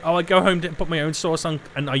say, oh, I go home and put my own sauce on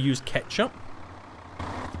and I use ketchup.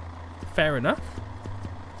 Fair enough.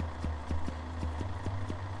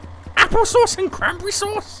 applesauce and cranberry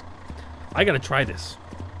sauce? I gotta try this.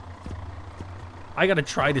 I gotta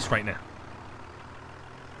try this right now.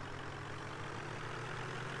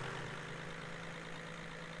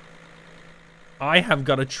 I have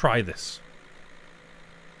gotta try this.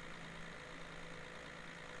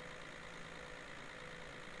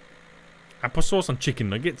 Applesauce on chicken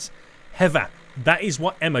nuggets. Heather, that is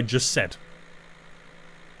what Emma just said.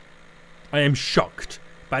 I am shocked,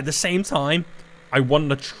 but at the same time, I want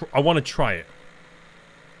to try it.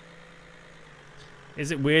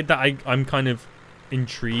 Is it weird that I'm kind of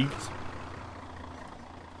intrigued?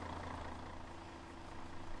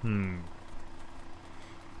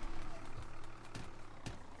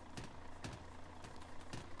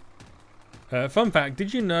 Fun fact,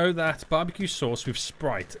 did you know that barbecue sauce with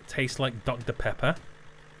Sprite tastes like Dr. Pepper?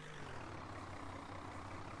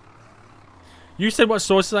 You said what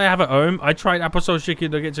sauces I have at home. I tried applesauce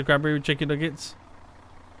chicken nuggets and cranberry chicken nuggets.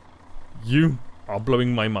 You are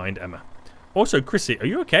blowing my mind, Emma. Also, Chrissy, are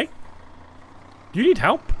you okay? Do you need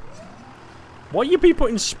help? Why are you be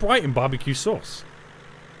putting Sprite in barbecue sauce?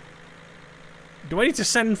 Do I need to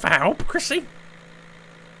send for help, Chrissy?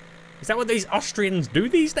 Is that what these Austrians do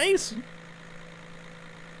these days?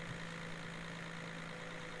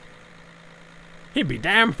 He'd be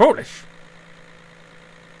damn foolish.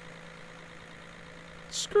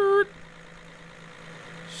 Skirt.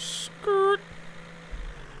 Skirt.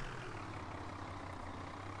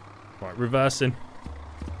 Right, reversing.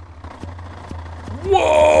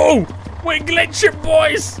 Whoa! We're glitching,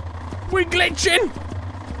 boys! We're glitching!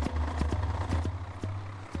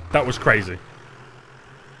 That was crazy.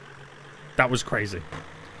 That was crazy.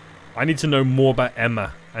 I need to know more about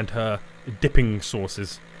Emma and her dipping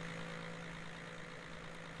sauces.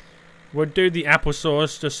 We'll do the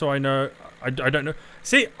applesauce just so I know. I don't know.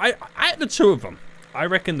 See, I had the two of them. I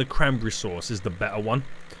reckon the cranberry sauce is the better one.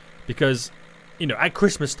 Because, you know, at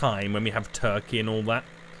Christmas time when we have turkey and all that,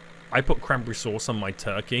 I put cranberry sauce on my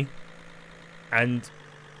turkey. And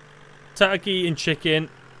turkey and chicken,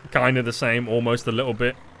 kind of the same, almost a little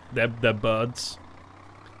bit. They're birds.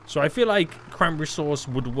 So I feel like cranberry sauce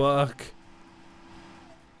would work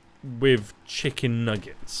with chicken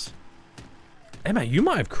nuggets. Emma, you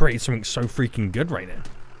might have created something so freaking good right now.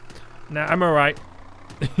 Nah, I'm alright.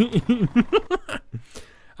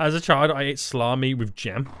 As a child, I ate salami with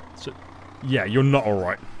jam. So, yeah, you're not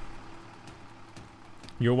alright.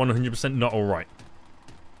 You're 100% not alright.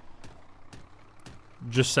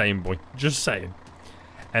 Just saying, boy. Just saying.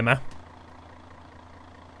 Emma.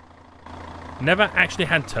 Never actually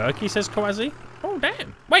had turkey, says Kawazi. Oh,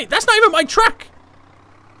 damn. Wait, that's not even my truck.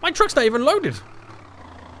 My truck's not even loaded.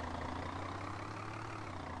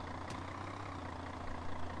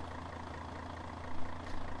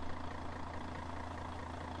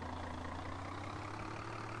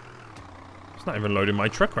 It's not even loading my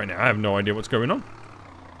truck right now. I have no idea what's going on.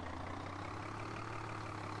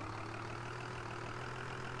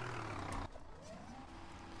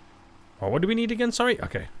 Oh, what do we need again? Sorry.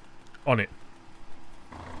 Okay. On it.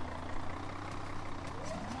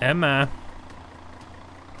 Emma.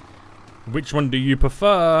 Which one do you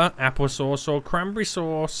prefer? Applesauce or cranberry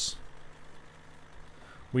sauce?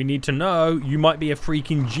 We need to know. You might be a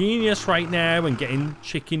freaking genius right now and getting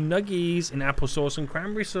chicken nuggies in applesauce and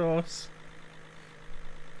cranberry sauce.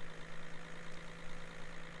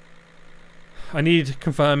 I need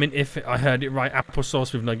confirming if I heard it right.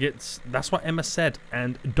 Applesauce with nuggets. That's what Emma said.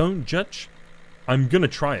 And don't judge. I'm going to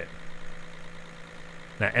try it.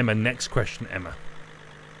 Now, Emma, next question, Emma.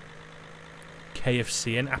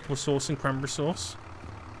 KFC and applesauce and cranberry sauce?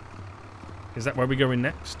 Is that where we're going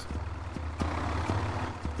next?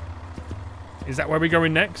 Is that where we're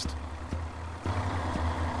going next?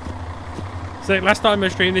 So, last time I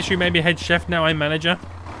streamed this, you made me head chef. Now I'm manager.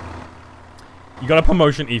 You got a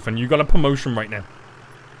promotion, Ethan. You got a promotion right now.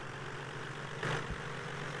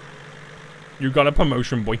 You got a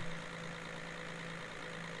promotion, boy.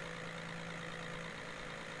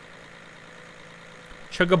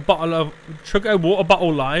 Chug a water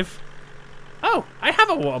bottle live. Oh, I have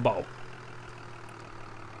a water bottle.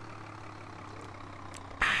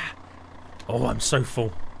 Oh, I'm so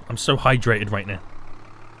full. I'm so hydrated right now.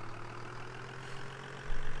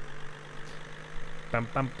 Bam,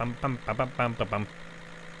 bam, bam, bam, bam, bam, bam, bam, bam.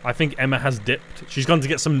 I think Emma has dipped. She's gone to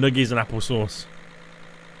get some nuggies and applesauce.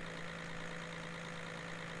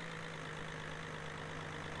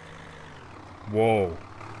 Whoa.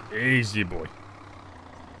 Easy, boy.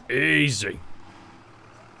 Easy.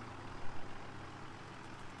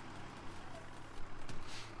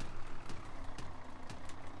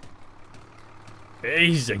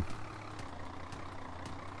 Easy.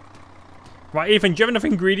 Right, Ethan, do you have enough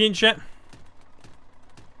ingredients yet?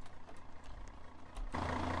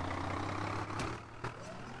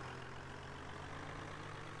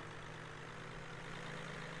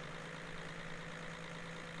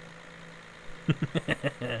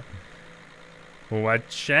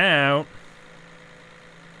 Watch out.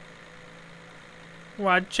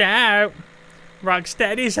 Watch out.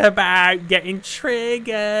 Rocksteady's about getting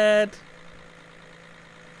triggered.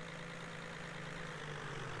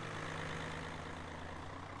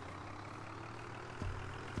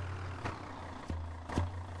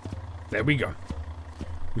 There we go.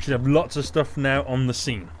 We should have lots of stuff now on the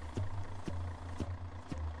scene.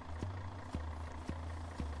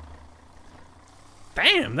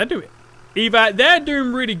 Damn, they do it. Either they're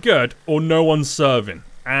doing really good or no one's serving.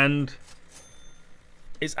 And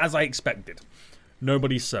it's as I expected.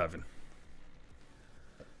 Nobody's serving.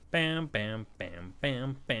 Bam, bam, bam,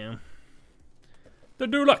 bam, bam. The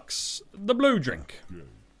deluxe. The blue drink.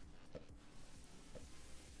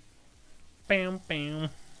 Bam, bam.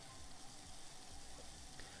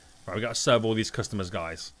 Right, we gotta serve all these customers,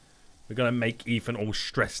 guys. We're gonna make Ethan all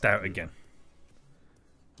stressed out again.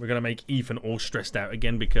 We're gonna make Ethan all stressed out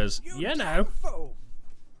again because, you know,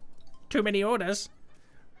 too many orders.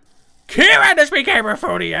 Kira just became a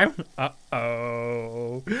photo.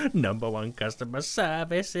 Uh-oh. #1 customer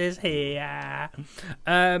service is here.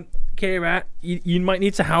 Kira, you might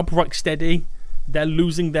need to help Rocksteady. They're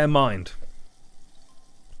losing their mind.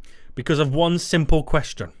 Because of one simple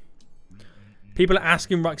question. People are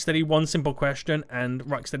asking Rocksteady one simple question and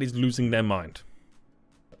Rocksteady's losing their mind.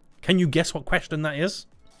 Can you guess what question that is?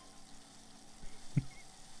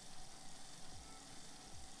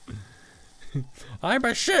 I'm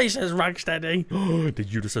a she, says Rocksteady.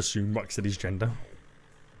 Did you just assume Rocksteady's gender?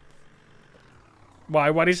 Why,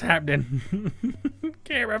 what is happening?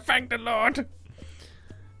 Kira, thank the Lord.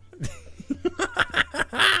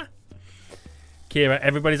 Kira,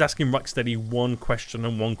 everybody's asking Rocksteady one question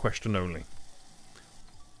and one question only.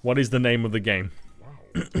 What is the name of the game?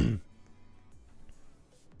 Wow.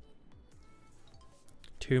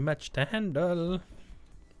 Too much to handle.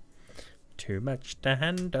 Too much to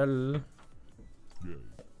handle.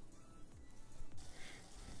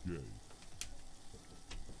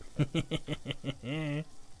 Yeah.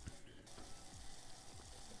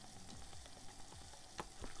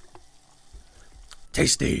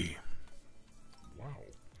 Tasty. Wow.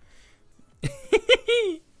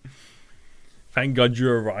 Thank God you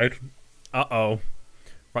arrived. Uh-oh.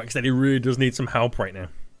 Rocksteady really does need some help right now.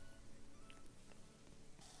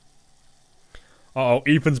 Uh-oh,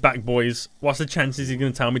 Ethan's back, boys. What's the chances he's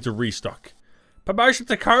going to tell me to restock? Promotion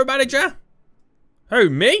to co-manager? Who,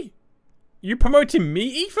 me? You promoting me,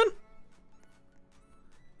 Ethan?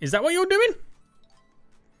 Is that what you're doing?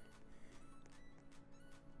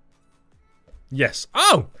 Yes.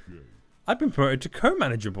 Oh! I've been promoted to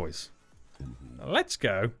co-manager, boys. Let's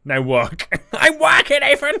go. Now work. I'm working,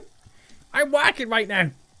 Ethan! I'm working right now.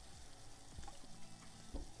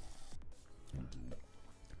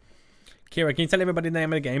 Kira, can you tell everybody the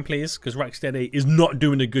name of the game, please? Because Rocksteady is not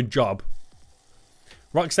doing a good job.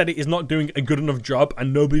 Rocksteady is not doing a good enough job,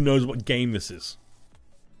 and nobody knows what game this is.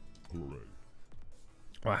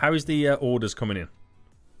 Right, how is the orders coming in?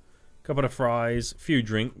 Couple of fries, few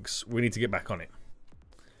drinks. We need to get back on it.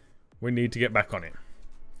 We need to get back on it.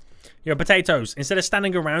 Yo, potatoes, instead of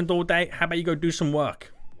standing around all day, how about you go do some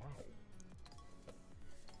work?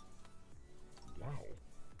 Wow.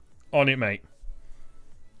 On it, mate.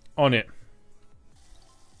 On it.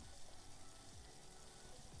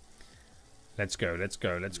 Let's go, let's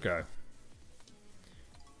go, let's go.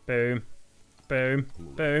 Boom. Boom.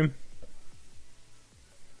 Boom.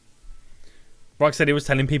 Rocksteady was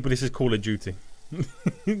telling people this is Call of Duty.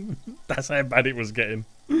 That's how bad it was getting.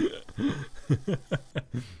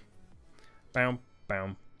 Bam,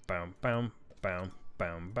 bam, bam, bam, bam,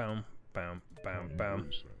 bam, bam, bam, bam, bam.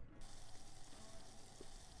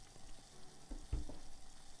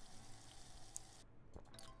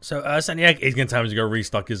 So, Seniac, he's going to tell me to go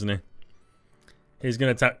restock, isn't he? He's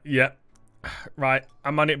going to tell... Yeah. Right,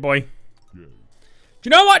 I'm on it, boy. Yeah. Do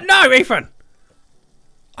you know what? No, Ethan!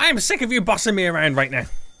 I am sick of you bossing me around right now.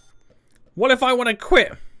 What if I want to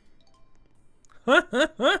quit? Huh? Huh?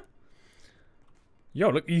 Huh? Yo,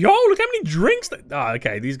 look how many drinks that... Ah,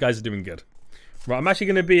 okay, these guys are doing good. Right, I'm actually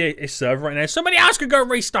going to be a server right now. Somebody else could go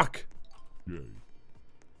restock. Yeah.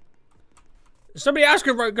 Somebody else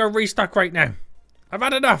could go restock right now. I've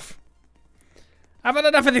had enough. I've had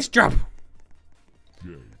enough of this job.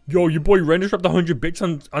 Yeah. Yo, your boy Ren just dropped 100 bits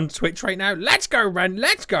on Twitch right now. Let's go, Ren.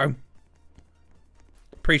 Let's go.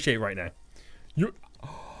 Appreciate it right now.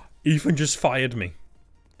 Ethan just fired me.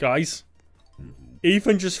 Guys,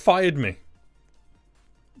 Ethan just fired me.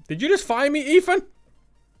 Did you just fire me, Ethan?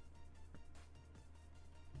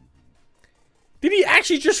 Did he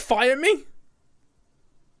actually just fire me?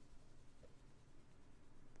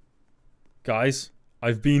 Guys,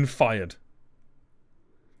 I've been fired.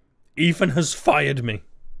 Ethan has fired me.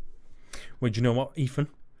 Well, do you know what, Ethan?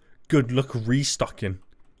 Good luck restocking,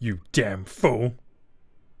 you damn fool.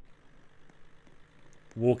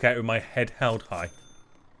 Walk out with my head held high.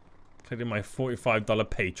 Collecting my $45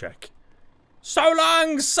 paycheck. So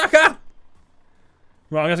long, sucker! Right,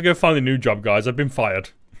 I'm gonna have to go find a new job, guys. I've been fired.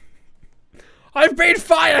 I've been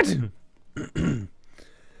fired!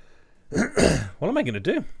 What am I gonna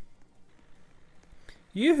do?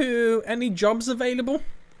 Yoo-hoo! Any jobs available?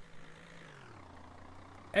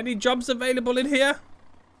 Any jobs available in here?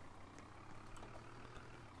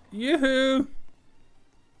 Yoo-hoo!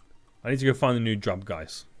 I need to go find a new job,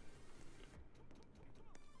 guys.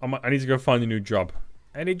 I need to go find a new job.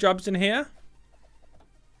 Any jobs in here?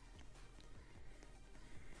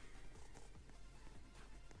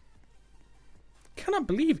 Cannot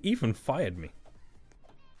believe Ethan fired me.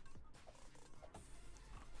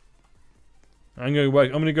 I'm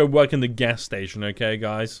gonna go work in the gas station, okay,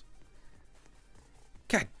 guys?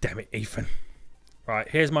 God damn it, Ethan. Right,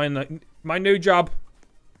 here's my new job.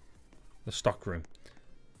 The stock room.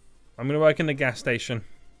 I'm gonna work in the gas station.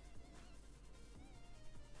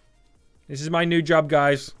 This is my new job,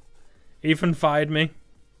 guys. Ethan fired me.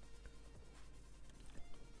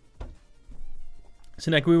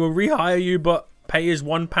 Seniac, we will rehire you, but pay is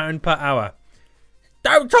 £1 per hour.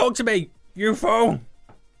 Don't talk to me, you fool!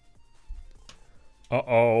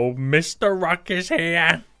 Uh-oh, Mr. Rock is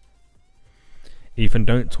here. Ethan,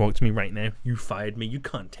 don't talk to me right now. You fired me. You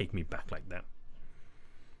can't take me back like that.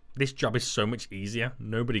 This job is so much easier.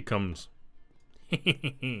 Nobody comes.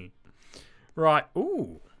 Right.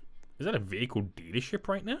 Ooh. Is that a vehicle dealership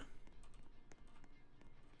right now?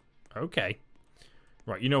 Okay.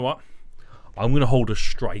 Right, you know what? I'm going to hold a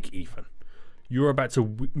strike, Ethan. You're about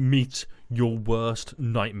to meet your worst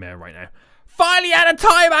nightmare right now. Finally out of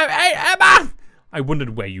time, hey, Emma! I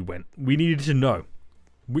wondered where you went. We needed to know.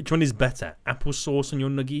 Which one is better? Applesauce on your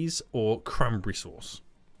nuggies or cranberry sauce?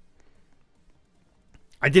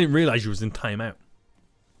 I didn't realize you was in timeout.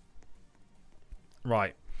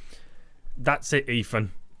 Right. That's it,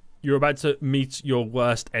 Ethan. You're about to meet your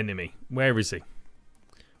worst enemy. Where is he?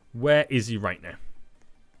 Where is he right now?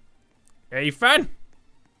 Ethan?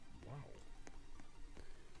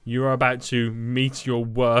 You are about to meet your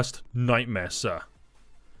worst nightmare, sir.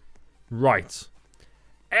 Right.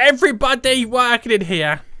 Everybody working in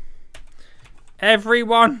here.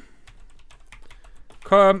 Everyone.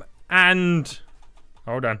 Come and...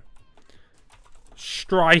 Hold on.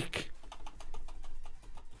 Strike.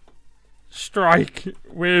 Strike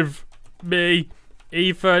with me.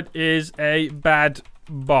 Ethan is a bad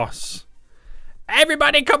boss.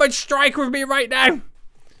 Everybody come and strike with me right now.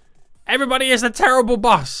 Everybody is a terrible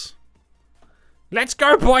boss. Let's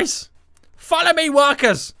go, boys. Follow me,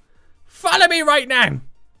 workers. Follow me right now.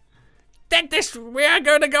 We are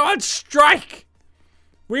going to go on strike.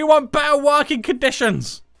 We want better working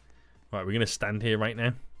conditions. Right, we're going to stand here right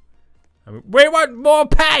now. We want more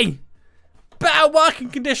pay. Better working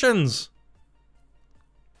conditions.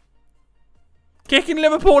 Kicking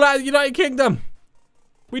Liverpool out of the United Kingdom.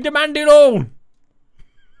 We demand it all.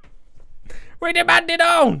 We demand it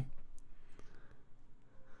all.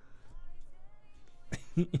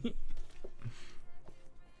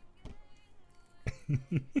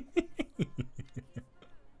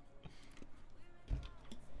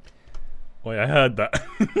 Boy, I heard that.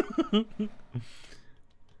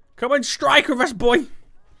 Come and strike with us, boy.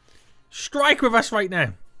 Strike with us right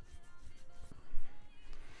now.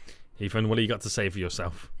 Ethan, what have you got to say for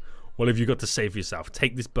yourself? What have you got to say for yourself?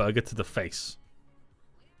 Take this burger to the face.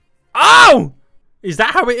 Oh! Is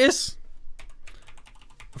that how it is?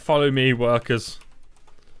 Follow me, workers.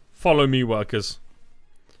 Follow me, workers.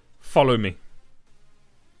 Follow me.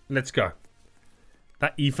 Let's go.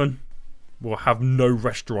 That Ethan will have no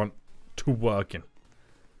restaurant to work in.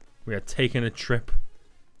 We are taking a trip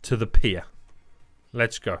to the pier.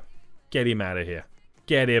 Let's go. Get him out of here.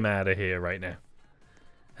 Get him out of here right now.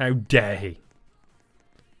 How dare he?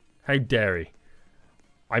 How dare he?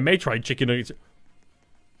 I may try chicken nuggets.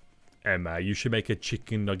 Emma, you should make a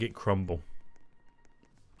chicken nugget crumble.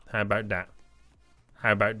 How about that?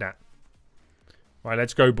 How about that? Right,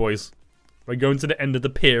 let's go, boys. We're going to the end of the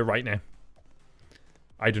pier right now.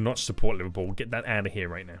 I do not support Liverpool. Get that out of here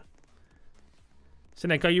right now.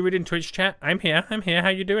 Seniac, are you reading Twitch chat? I'm here. I'm here. How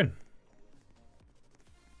you doing?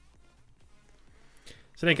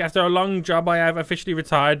 So Nick, after a long job, I have officially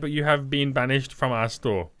retired, but you have been banished from our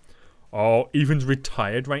store. Oh, Ethan's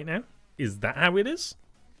retired right now? Is that how it is?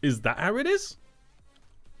 Is that how it is?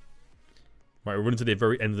 Right, we're running to the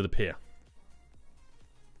very end of the pier.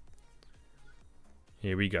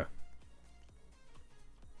 Here we go.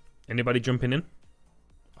 Anybody jumping in?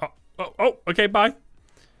 Oh, okay, bye.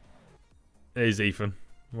 There's Ethan.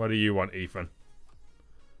 What do you want, Ethan?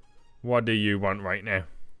 What do you want right now?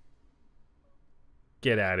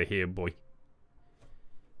 Get out of here, boy.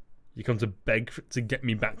 You come to beg to get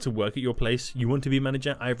me back to work at your place? You want to be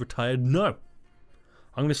manager? I have retired? No.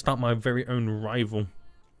 I'm going to start my very own rival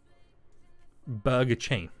burger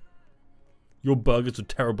chain. Your burgers are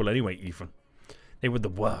terrible anyway, Ethan. They were the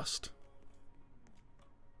worst.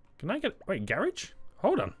 Can I get... Wait, garage?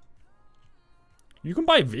 Hold on. You can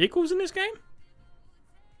buy vehicles in this game?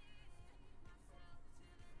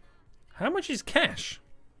 How much is cash?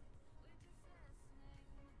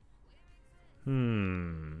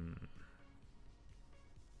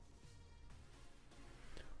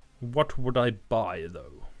 What would I buy,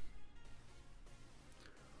 though?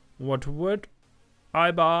 What would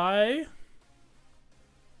I buy?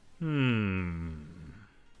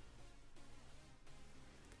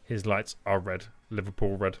 His lights are red.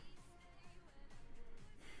 Liverpool red.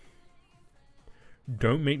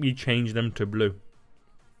 Don't make me change them to blue.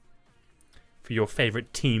 For your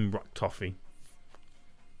favourite team, Rock Toffee.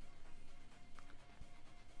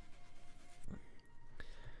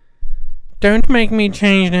 Don't make me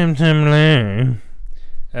change them to blue.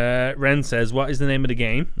 Ren says, what is the name of the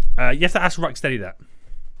game? You have to ask Rocksteady that.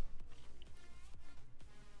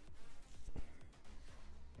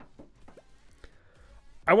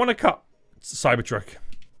 I want to cut Cybertruck.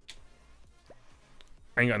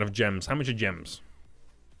 I ain't got enough gems. How much are gems?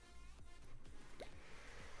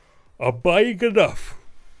 I'm buying enough.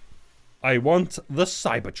 I want the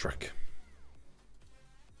Cybertruck.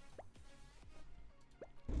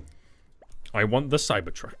 I want the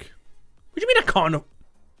Cybertruck. What do you mean I can't?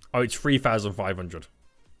 Oh, it's 3,500.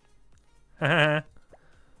 Haha.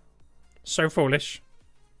 So foolish.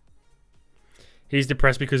 He's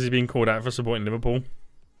depressed because he's being called out for supporting Liverpool.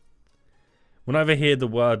 Whenever I hear the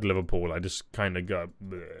word Liverpool, I just kind of go...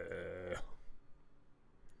 bleh.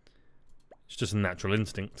 It's just a natural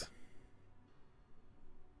instinct.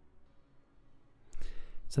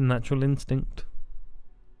 It's a natural instinct.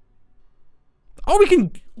 Oh, we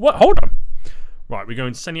can... What? Hold on. Right, we're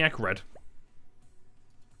going Seniac red.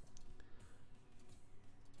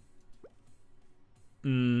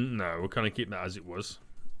 No, we'll kind of keep that as it was.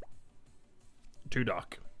 Too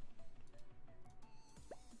dark.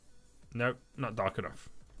 No, not dark enough.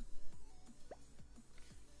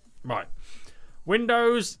 Right.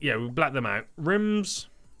 Windows, yeah, we'll black them out. Rims,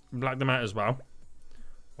 black them out as well.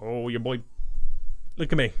 Oh, your boy.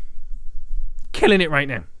 Look at me. Killing it right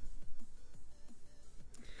now.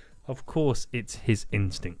 Of course, it's his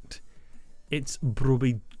instinct. It's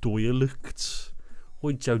Brubby dialect.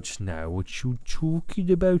 I don't know what you're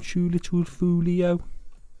talking about, you little foolio.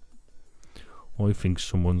 I think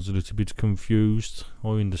someone's a little bit confused. I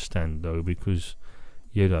understand, though, because,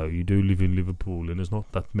 you know, you do live in Liverpool and there's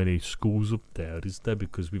not that many schools up there, is there?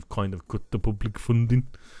 Because we've kind of cut the public funding.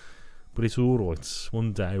 But it's alright.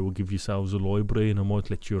 One day we'll give yourselves a library and I might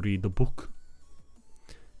let you read a book.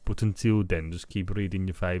 But until then, just keep reading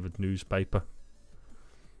your favourite newspaper.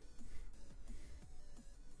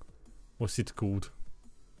 What's it called?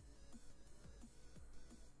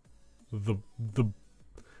 I was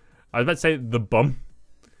about to say the bum.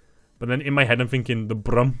 But then in my head I'm thinking the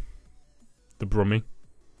brum. The brummy.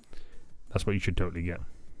 That's what you should totally get.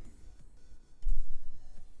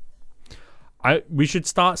 We should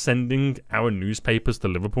start sending our newspapers to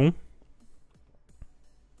Liverpool.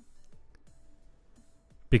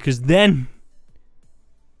 Because then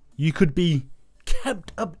you could be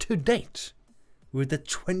kept up to date with the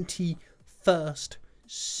 21st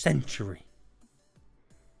century.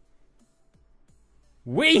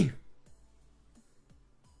 We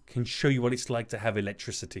can show you what it's like to have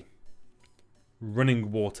electricity.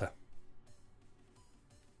 Running water.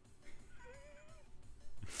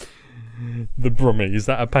 The Brummie, is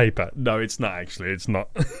that a paper? No, it's not actually, it's not.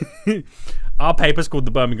 Our paper's called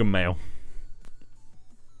the Birmingham Mail.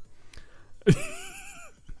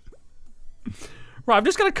 Right, I've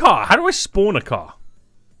just got a car. How do I spawn a car?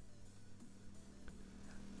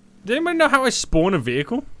 Does anybody know how I spawn a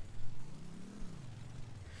vehicle?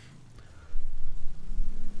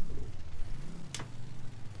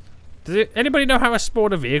 Does anybody know how I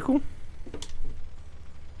spawn a vehicle?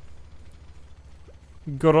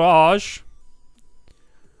 Garage.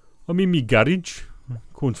 I'm in my garage.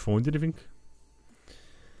 Can't find anything.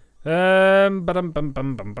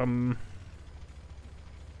 Bum.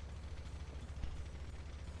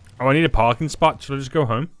 Oh, I need a parking spot. Should I just go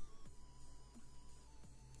home?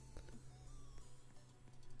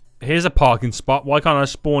 Here's a parking spot. Why can't I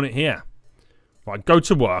spawn it here? Right, go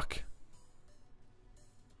to work.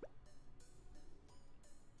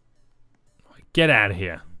 Right, get out of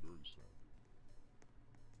here.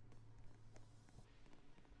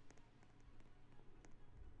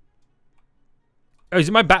 Oh, is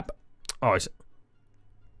it my back? Oh, it's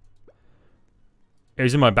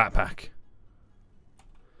in my backpack.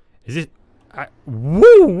 Is it?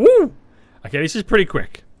 Woo! Okay, this is pretty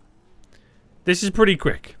quick.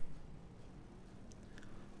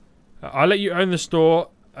 I'll let you own the store,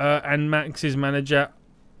 and Max is manager.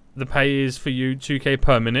 The pay is for you 2k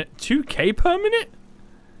per minute. 2k per minute?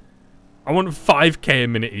 I want 5k a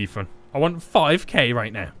minute, Ethan. I want 5k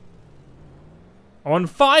right now. I want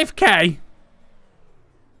 5k.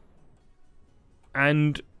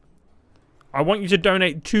 And I want you to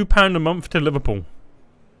donate £2 a month to Liverpool.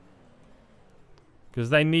 Because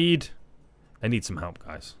they need some help,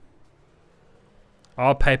 guys.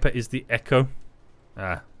 Our paper is the Echo.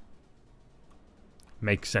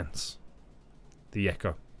 Makes sense. The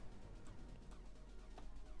Echo.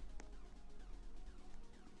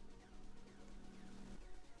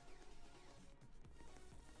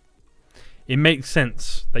 It makes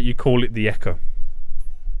sense that you call it the Echo.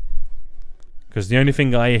 Because the only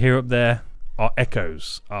thing I hear up there are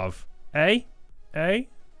echoes of A,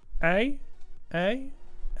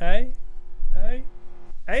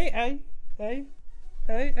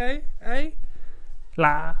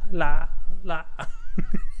 la, la, la.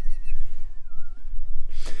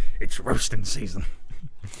 It's roasting season.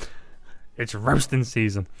 It's roasting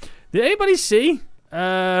season. Did anybody see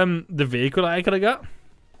the vehicle that I could have got?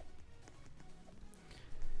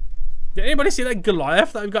 Did anybody see that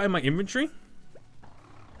Goliath that I've got in my inventory?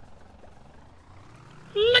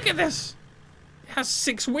 Look at this. It has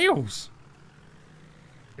 6 wheels.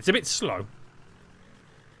 It's a bit slow.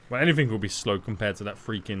 Well, anything will be slow compared to that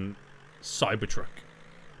freaking Cybertruck.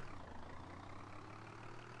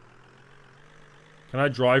 Can I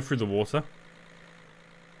drive through the water?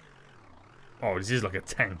 Oh, this is like a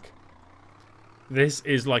tank. This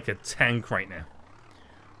is like a tank right now.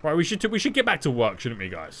 Right, we should get back to work, shouldn't we,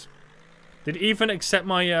 guys? Did Ethan accept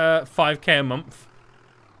my 5k a month?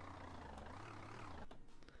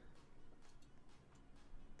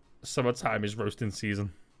 Summertime is roasting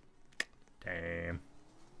season. Damn.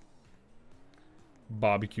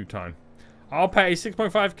 Barbecue time. I'll pay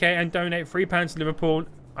 6.5k and donate £3 to Liverpool.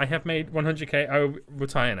 I have made 100k. I'll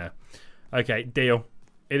retire now. Okay, deal.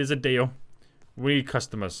 It is a deal. We need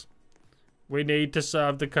customers. We need to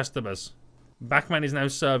serve the customers. Backman is now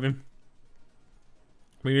serving.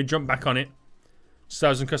 We need to jump back on it.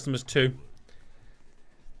 Serve some customers too.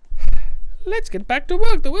 Let's get back to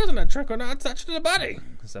work. The wheels on that truck are not attached to the body.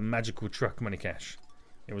 It's a magical truck, Money Cash.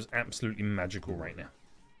 It was absolutely magical right now.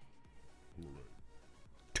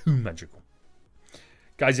 Too magical.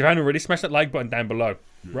 Guys, if you haven't already, smash that like button down below.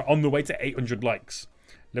 We're on the way to 800 likes.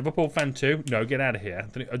 Liverpool fan 2? No, get out of here.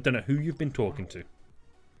 I don't know who you've been talking to.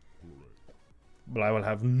 But I will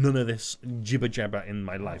have none of this jibber jabber in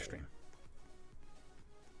my live stream.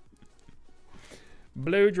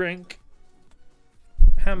 Blue drink.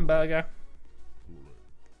 Hamburger.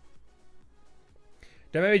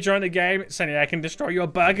 Don't maybe join the game, Seniac, I can destroy your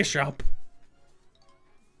burger shop.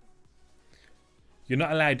 You're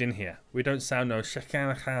not allowed in here. We don't sell no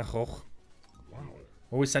shakanachachoch.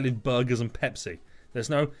 All we sell is burgers and Pepsi. There's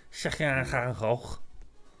no shakanachachoch.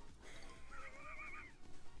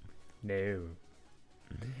 No.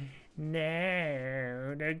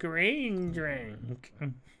 No, the green drink.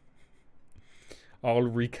 I'll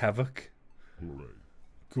wreak havoc.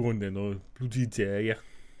 Go on then, I bloody dare you.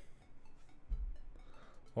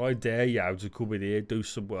 I dare you to come in here, do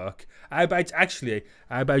some work. How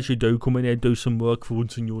about you do come in here, do some work for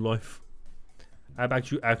once in your life? How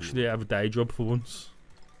about you actually have a day job for once?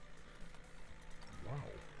 Wow.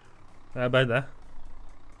 How about that?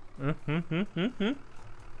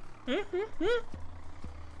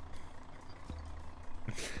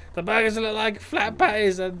 The burgers look like flat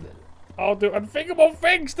patties and I'll do unthinkable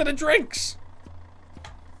things to the drinks.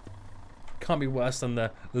 Can't be worse than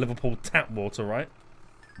the Liverpool tap water, right?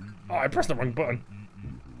 Oh, I pressed the wrong button.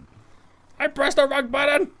 I pressed the wrong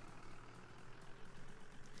button!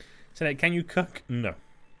 So, can you cook? No.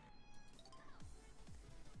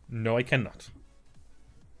 No, I cannot.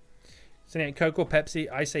 So, Coke or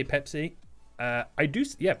Pepsi? I say Pepsi. I do...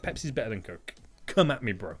 Yeah, Pepsi's better than Coke. Come at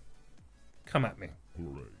me, bro. Come at me.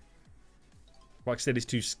 Rocksteady's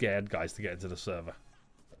too scared, guys, to get into the server.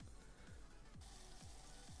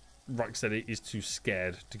 Rocksteady is too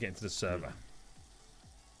scared to get into the server.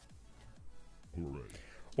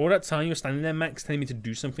 All that time you're standing there, Max, telling me to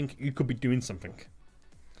do something, you could be doing something.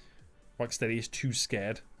 Rocksteady is too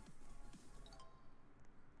scared.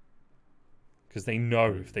 Because they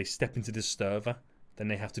know if they step into this server, then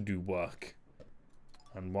they have to do work.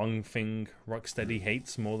 And one thing Rocksteady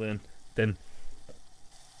hates more than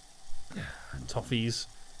Toffees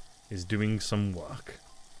is doing some work.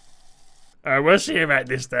 We'll see about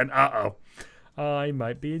this then. Uh-oh. I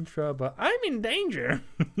might be in trouble. I'm in danger.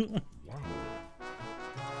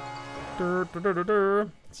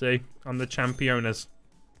 See, I'm the championers.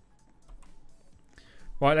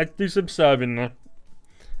 Right, let's do some serving now.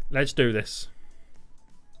 Let's do this.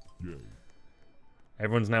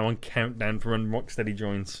 Everyone's now on countdown for when Rocksteady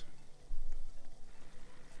joins.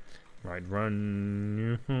 Right,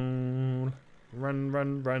 run. Run,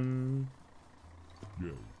 run, run.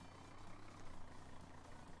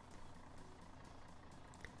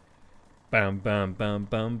 Bam, bam, bam,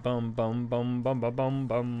 bam, bam, bam, bam, bam, bam, bam,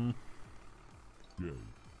 bam.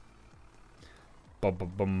 Bum,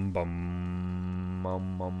 bum, bum, bum,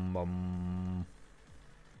 bum, bum, bum.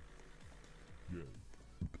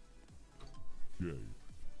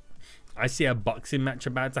 I see a boxing match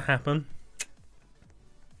about to happen.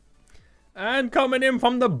 And coming in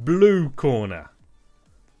from the blue corner.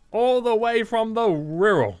 All the way from the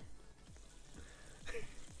rural.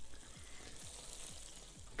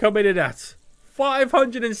 Coming in at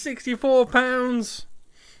 £564.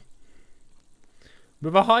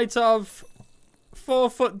 With a height of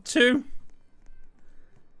 4'2"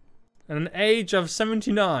 and an age of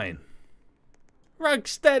 79.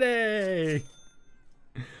 Rocksteady!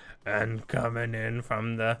 And coming in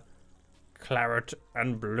from the claret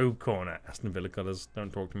and blue corner. Aston Villa colours,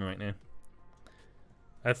 don't talk to me right now.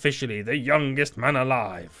 Officially the youngest man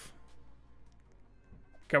alive.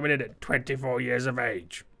 Coming in at 24 years of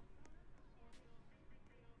age.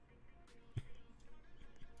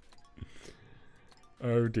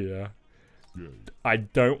 Oh dear. I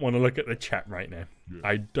don't want to look at the chat right now.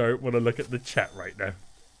 I don't want to look at the chat right now.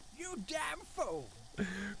 You damn fool!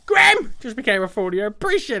 Graham! Just became a 40.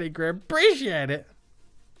 Appreciate it, Graham. Appreciate it.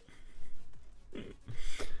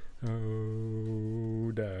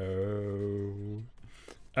 Oh no.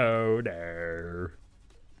 Oh no.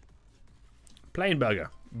 Plain burger.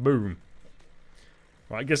 Boom.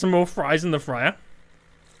 Right, get some more fries in the fryer.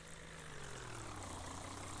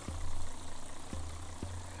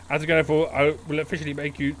 How's it going for? I will officially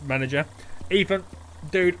make you manager. Ethan,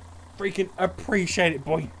 dude, freaking appreciate it,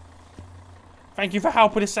 boy. Thank you for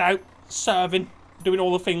helping us out, serving, doing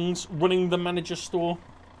all the things, running the manager store.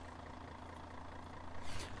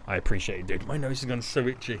 I appreciate it, dude. My nose has gone so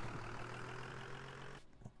itchy.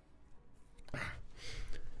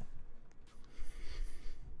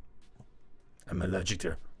 I'm allergic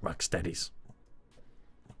to Rocksteadies.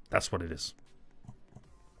 That's what it is.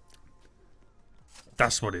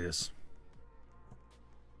 That's what it is.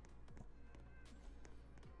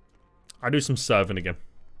 I do some serving again.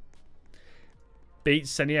 Beat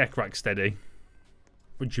Seniac Rocksteady.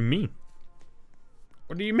 What do you mean?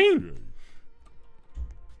 What do you mean?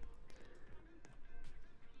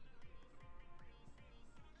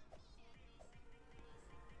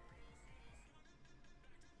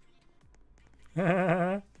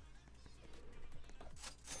 Run,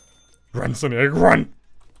 Seniac, run!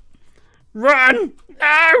 Run!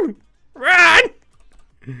 No! Run!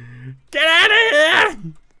 Get out of here!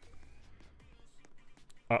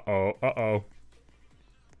 Uh-oh, uh-oh.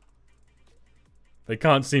 They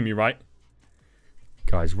can't see me, right?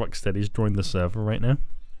 Guys, Rocksteady's joined the server right now.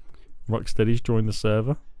 Rocksteady's joined the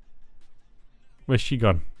server. Where's she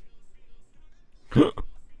gone?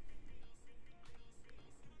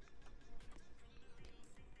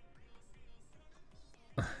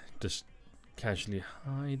 Just casually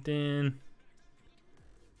hiding.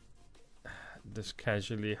 Just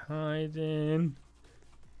casually hiding.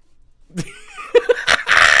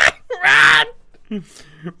 Run!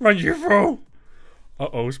 Run, you fool!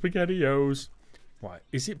 Uh-oh, SpaghettiOs. Right,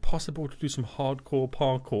 is it possible to do some hardcore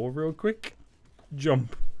parkour real quick?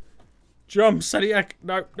 Jump. Jump, Seniac.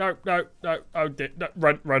 No, no, no, no. Oh, no.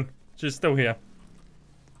 Run, run. She's still here.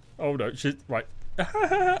 Oh, no. She's... Right.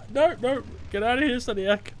 No, no. Get out of here,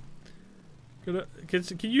 Seniac.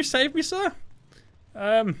 Can you save me, sir?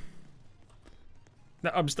 No,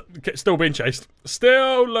 I'm still being chased.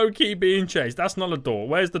 Still low-key being chased. That's not a door.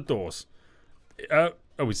 Where's the doors? Oh,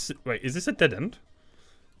 wait. Is this a dead end?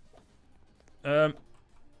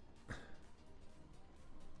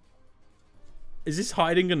 Is this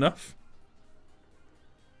hiding enough?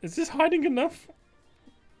 Is this hiding enough?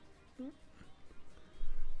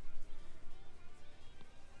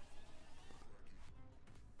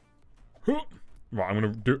 Right,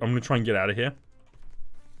 I'm gonna try and get out of here.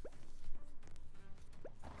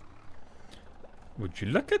 Would you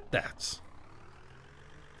look at that?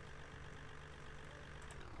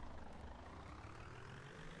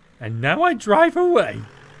 And now I drive away.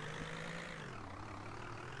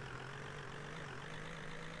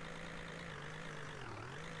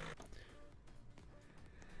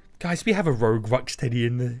 Guys, we have a rogue Rocksteady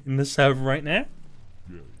in the server right now.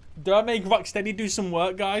 Yeah. Do I make Rocksteady do some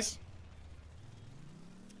work, guys?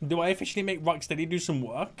 Do I officially make Rocksteady do some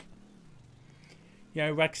work?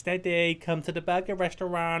 Yo, Rocksteady, come to the burger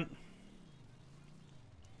restaurant.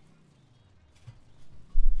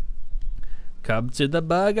 Come to the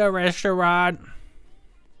burger restaurant.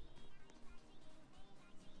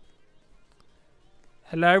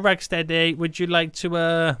 Hello, Rocksteady. Would you like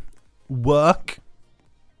to, work?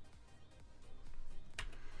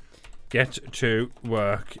 Get to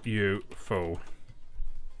work, you fool.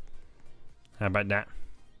 How about that?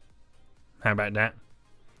 How about that?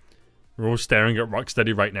 We're all staring at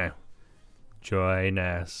Rocksteady right now. Join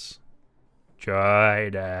us.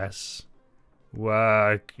 Join us.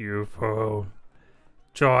 Work, you fool.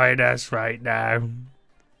 Join us right now.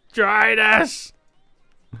 Join us!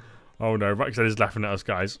 Oh no, Rocksteady's laughing at us,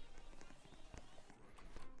 guys.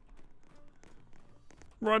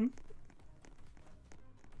 Run.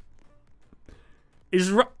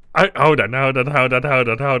 Hold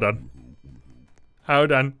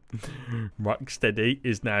on. Rocksteady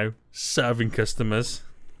is now serving customers.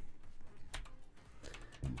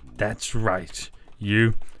 That's right.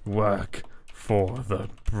 You work for the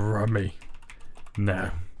Brummy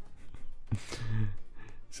now.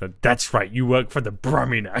 So that's right. You work for the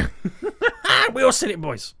Brummy now. We all said it,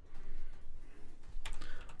 boys.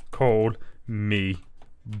 Call me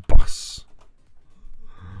boss.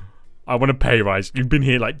 I want a pay rise. You've been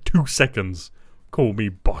here like 2 seconds. Call me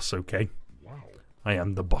boss, okay? Wow. I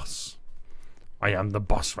am the boss. I am the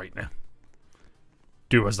boss right now.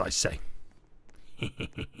 Do as I say.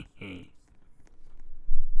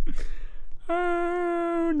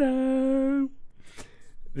 Oh no.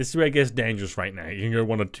 This is where it gets dangerous right now. You can go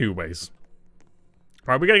one of 2 ways.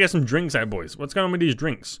 Alright, we gotta get some drinks out, boys. What's going on with these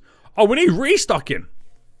drinks? Oh, we need restocking.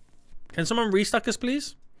 Can someone restock us,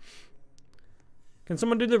 please? Can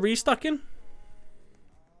someone do the restocking?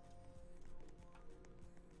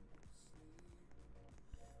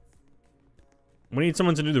 We need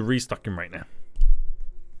someone to do the restocking right now.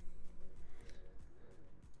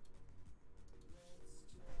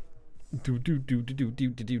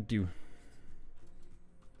 Do.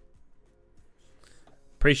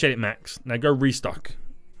 Appreciate it, Max. Now go restock.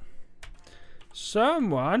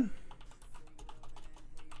 Someone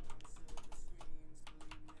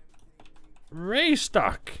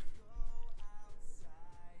restock.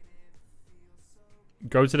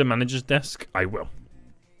 Go to the manager's desk. I will.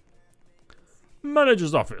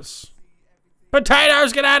 Manager's office.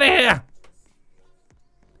 Potatoes, get out of here!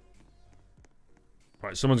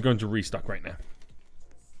 Right, someone's going to restock right now.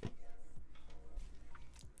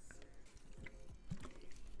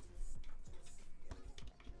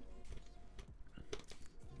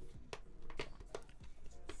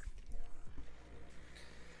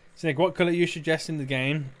 Seniac, what colour you suggest in the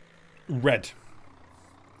game? Red.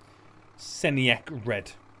 Seniac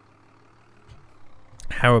red.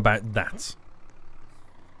 How about that?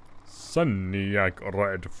 Seniac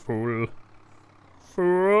red, fool.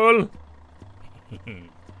 Fool.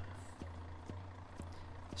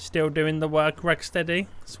 Still doing the work, Rocksteady.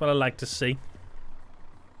 That's what I like to see.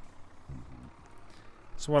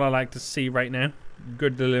 That's what I like to see right now.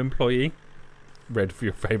 Good little employee. Red for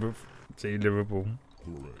your favourite team, Liverpool.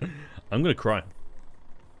 I'm gonna cry.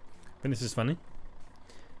 Think this is funny?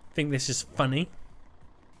 Think this is funny?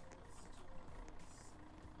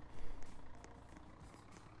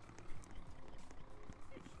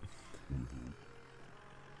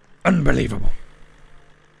 Unbelievable.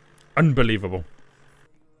 Unbelievable.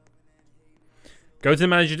 Go to the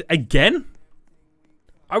manager again?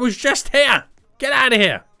 I was just here. Get out of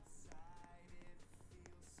here.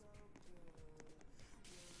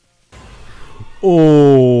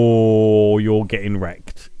 Oh, you're getting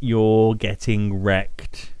wrecked. You're getting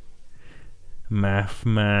wrecked. Math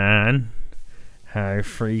man. How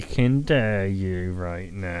freaking dare you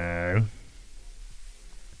right now?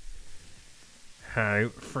 How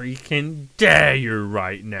freaking dare you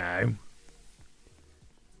right now?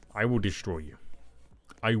 I will destroy you.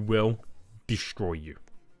 I will destroy you.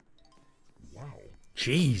 Wow.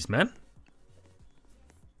 Jeez, man.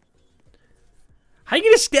 How are you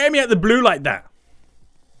going to scare me out the blue like that?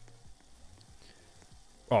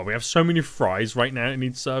 Oh, we have so many fries right now that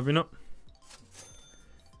need serving up.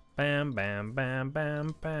 Bam, bam, bam,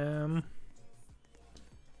 bam, bam.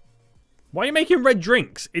 Why are you making red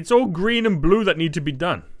drinks? It's all green and blue that need to be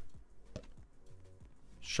done.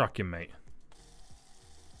 Shocking, mate.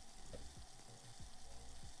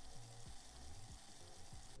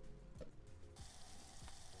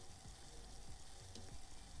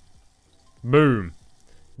 Boom.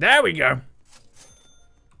 There we go.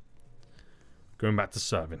 Going back to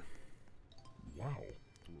serving. Wow.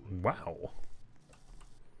 Wow.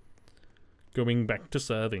 Going back to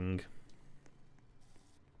serving.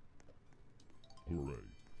 Hooray.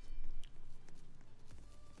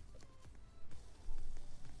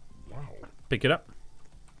 Wow. Pick it up.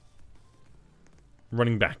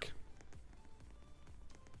 Running back.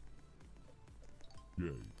 Yay.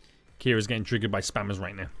 Kira's getting triggered by spammers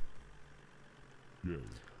right now. Yay.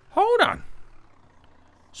 Hold on.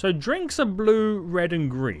 So drinks are blue, red,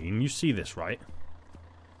 and green. You see this, right?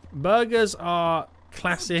 Burgers are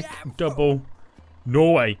classic, double.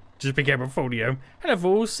 Norway. Just became a folio. Hello,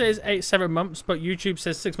 Fool says 7 months, but YouTube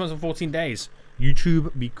says 6 months and 14 days.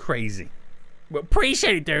 YouTube be crazy. Well,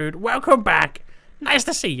 appreciate it, dude. Welcome back. Nice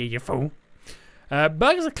to see you, you fool.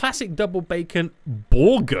 Burgers are classic, double bacon,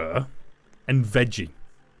 burger, and veggie.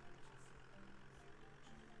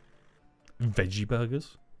 Veggie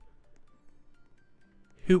burgers?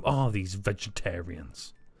 Who are these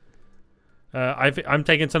vegetarians? I'm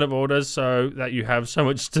taking a ton of orders so that you have so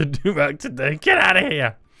much to do work today. Get out of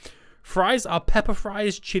here! Fries are pepper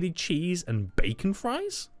fries, chili cheese, and bacon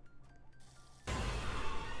fries?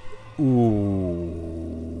 Ooh.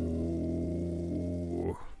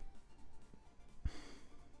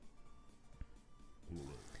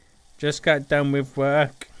 Just got done with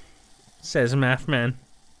work, says Math Man.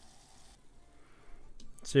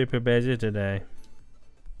 Super busy today.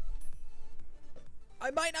 I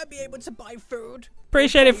might not be able to buy food.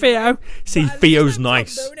 Appreciate it, Theo. See, But at Theo's least I'm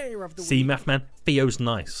nice. top donator of the See, week. Mathman, Theo's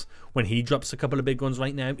nice. When he drops a couple of big ones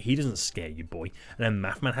right now, he doesn't scare you, boy. And then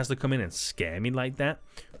Mathman has to come in and scare me like that.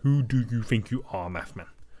 Who do you think you are, Mathman?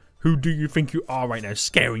 Who do you think you are right now,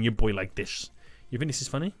 scaring your boy like this? You think this is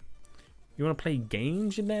funny? You want to play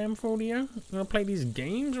games, you damn folio? You want to play these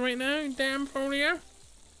games right now, you damn folio?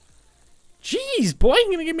 Jeez, boy, you're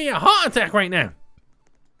going to give me a heart attack right now.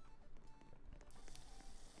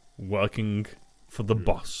 Working for the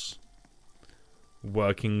boss.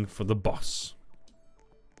 Working for the boss.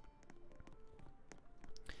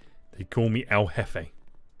 They call me El Jefe.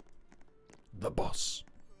 The boss.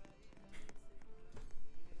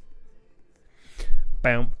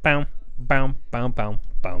 Bow, bow, bow, bow, bow,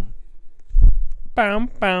 bow. Bow,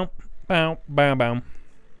 bow, bow, bow, bow.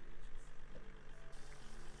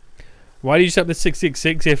 Why do you set up the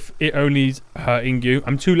 666 if it only is hurting you?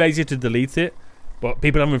 I'm too lazy to delete it. But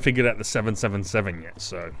people haven't figured out the 777 yet,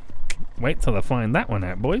 so wait till they find that one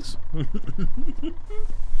out, boys.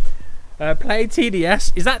 Play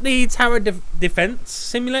TDS. Is that the Tower Defense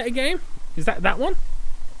Simulator game? Is that one?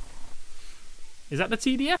 Is that the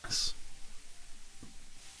TDS?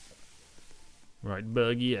 Right,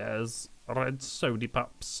 Bergie has red sody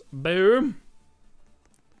pops. Boom.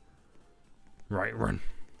 Right, run.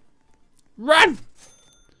 Run!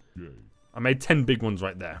 Yay. I made 10 big ones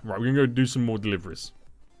right there. Right, we're going to go do some more deliveries.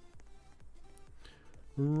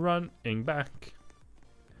 Running back.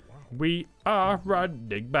 We are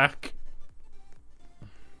running back.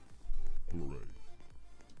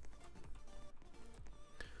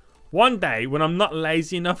 One day, when I'm not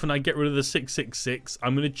lazy enough and I get rid of the 666,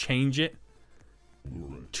 I'm going to change it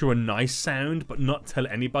to a nice sound, but not tell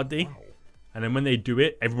anybody. And then when they do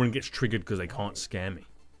it, everyone gets triggered because they can't scare me.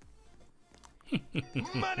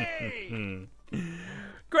 Money!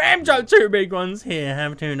 Graham dropped 2 big ones. Here,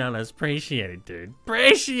 have $2. Appreciate it, dude.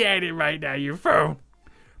 Appreciate it right now, you fool.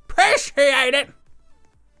 Appreciate it.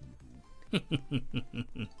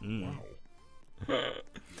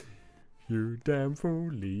 You damn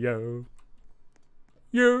foolio.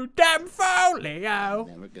 You damn foolio.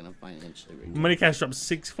 Never gonna financially regret. Money Cash dropped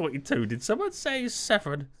 642. Did someone say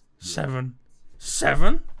 7? 7?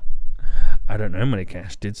 7? I don't know, Money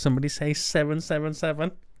Cash. Did somebody say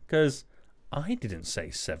 777? Because I didn't say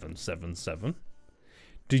 777.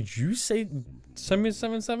 Did you say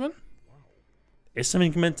 777? Is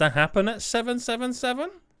something meant to happen at 777?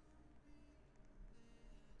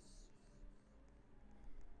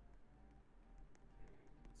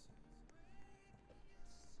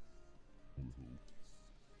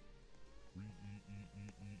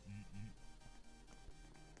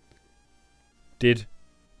 Did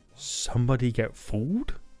somebody get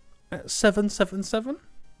fooled at 777?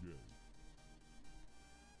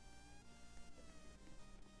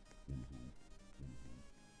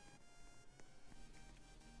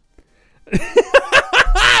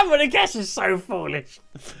 gonna guess is so foolish.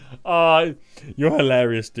 You're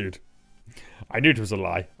hilarious, dude. I knew it was a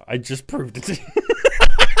lie. I just proved it.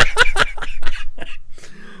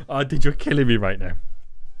 Oh, dude, you're killing me right now.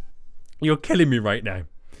 You're killing me right now.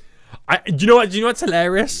 Do you know what? Do you know what's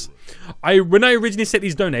hilarious? When I originally set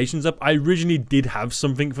these donations up, I originally did have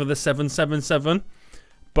something for the 777,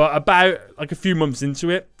 but about like a few months into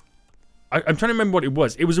it, I'm trying to remember what it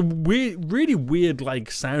was. It was a weird, really weird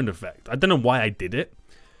like sound effect. I don't know why I did it,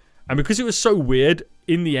 and because it was so weird,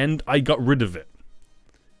 in the end, I got rid of it.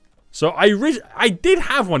 So I did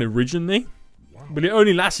have one originally, but it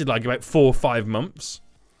only lasted like about 4 or 5 months.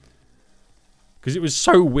 Because it was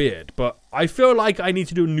so weird, but I feel like I need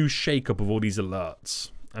to do a new shake-up of all these alerts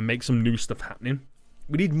and make some new stuff happening.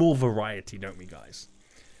 We need more variety, don't we, guys?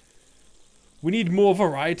 We need more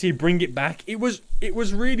variety, bring it back. It was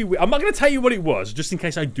really weird. I'm not going to tell you what it was, just in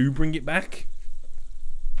case I do bring it back.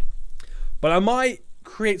 But I might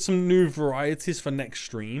create some new varieties for next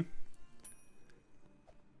stream.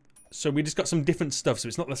 So we just got some different stuff, so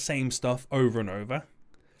it's not the same stuff over and over.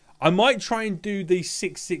 I might try and do the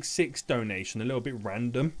 666 donation a little bit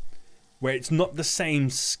random, where it's not the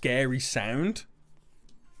same scary sound.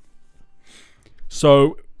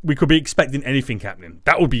 So we could be expecting anything happening.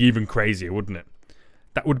 That would be even crazier, wouldn't it?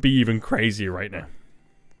 That would be even crazier right now.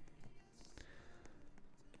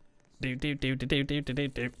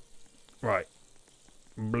 Right.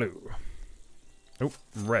 Blue. Oh,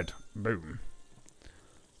 red. Boom.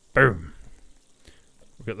 Boom.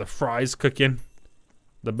 We've got the fries cooking.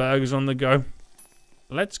 The burger's on the go.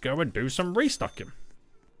 Let's go and do some restocking.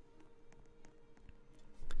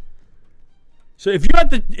 So if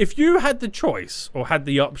you had the choice or had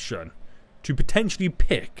the option to potentially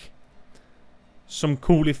pick some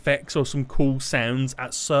cool effects or some cool sounds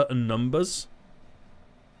at certain numbers,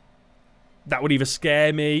 that would either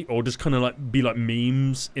scare me or just kind of like be like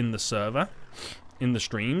memes in the server, in the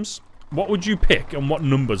streams. What would you pick and what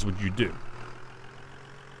numbers would you do?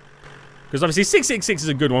 Because obviously 666 is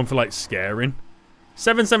a good one for like scaring.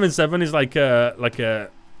 777 is like a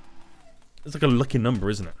it's like a lucky number,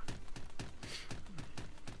 isn't it?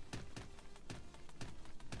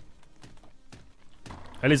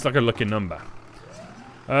 At least like a lucky number.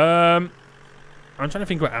 I'm trying to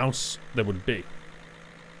think what else there would be.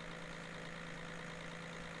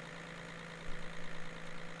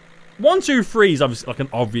 One, 2, 3 is obviously like an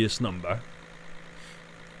obvious number.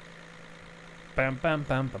 Bam, bam,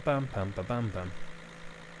 bam, bam, bam, bam, bam, bam, bam.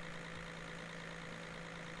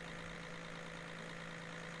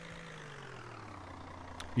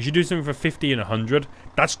 You should do something for 50 and 100.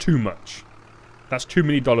 That's too much. That's too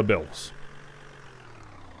many dollar bills.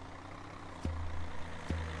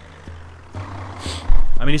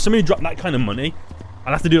 I mean, if somebody dropped that kind of money,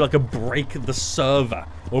 I'd have to do like a break the server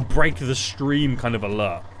or break the stream kind of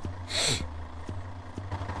alert.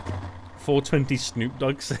 420 Snoop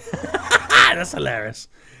Dogs. That's hilarious.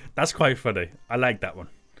 That's quite funny. I like that one.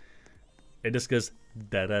 It just goes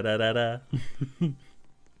da da da da da.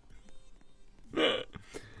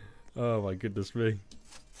 Oh my goodness me.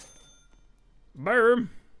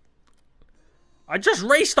 Boom. I just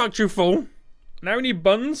restocked, you fool. Now we need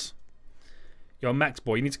buns. Yo, Max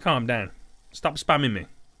boy, you need to calm down. Stop spamming me.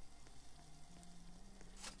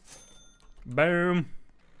 Boom.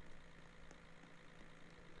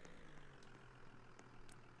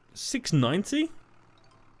 690?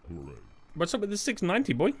 What's up with the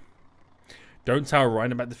 690, boy? Don't tell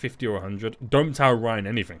Ryan about the 50 or 100. Don't tell Ryan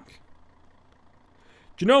anything.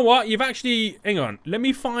 Do you know what? You've actually... Hang on. Let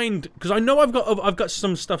me find... Because I know I've got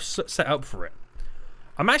some stuff set up for it.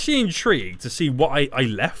 I'm actually intrigued to see what I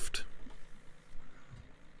left.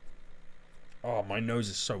 Oh, my nose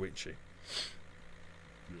is so itchy.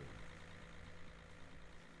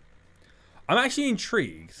 I'm actually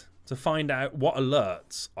intrigued to find out what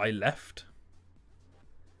alerts I left.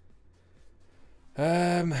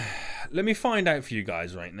 Let me find out for you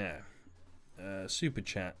guys right now. Super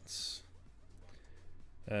chats.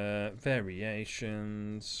 Variations.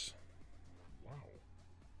 Wow.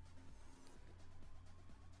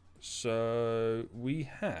 So we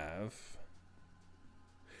have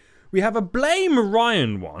a blame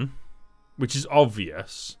Ryan one, which is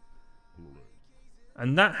obvious.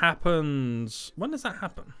 And that happens... When does that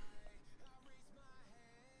happen?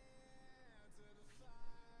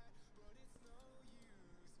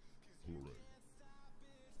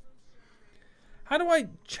 How do I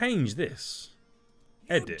change this?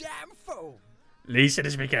 Edit. You damn fool. Lisa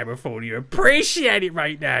has become a fool. You appreciate it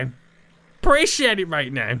right now. Appreciate it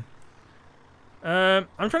right now. I'm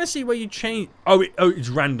trying to see where you change... Oh, it's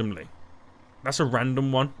randomly. That's a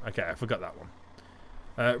random one. Okay, I forgot that one.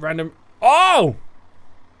 Random... Oh!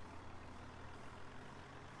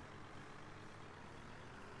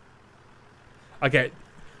 Okay.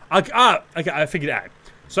 Okay, I figured it out.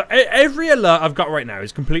 So every alert I've got right now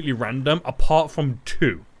is completely random, apart from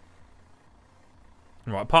 2.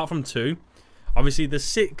 Right, apart from 2. Obviously, the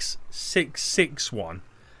 666 one.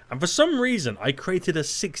 And for some reason, I created a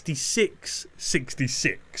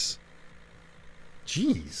 6666.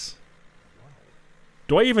 Jeez.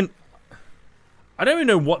 Do I even... I don't even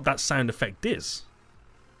know what that sound effect is.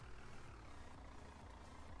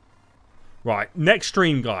 Right, next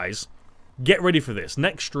stream, guys. Get ready for this.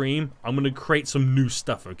 Next stream, I'm going to create some new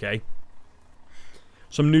stuff, okay?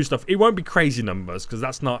 Some new stuff. It won't be crazy numbers, because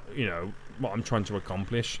that's not, you know, what I'm trying to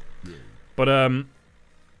accomplish. But,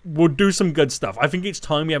 we'll do some good stuff. I think it's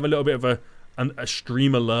time we have a little bit of a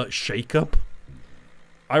stream alert shake-up.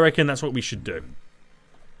 I reckon that's what we should do.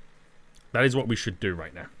 That is what we should do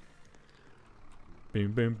right now.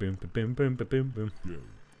 Boom, boom, boom, boom, boom, boom, boom, boom.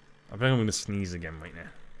 I think I'm going to sneeze again right now.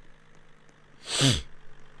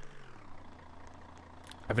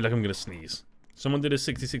 I feel like I'm going to sneeze. Someone did a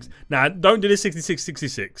 66. Nah, don't do the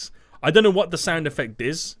 6666. I don't know what the sound effect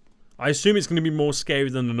is. I assume it's going to be more scary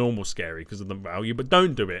than the normal scary because of the value, but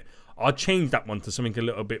don't do it. I'll change that one to something a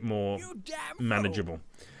little bit more manageable.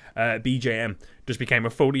 BJM just became a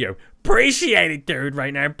folio. Appreciate it, dude,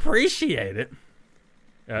 right now. Appreciate it.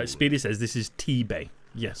 Speedy says this is T-Bay.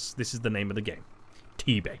 Yes, this is the name of the game.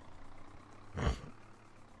 T-Bay.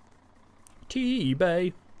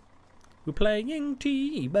 T-Bay. We're playing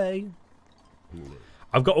T-Bay.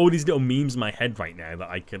 I've got all these little memes in my head right now that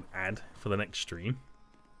I can add for the next stream.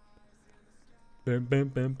 Bum, bum,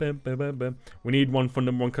 bum, bum, bum, bum, bum. We need one for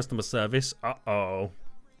 #1 customer service. Uh-oh.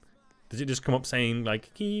 Does it just come up saying,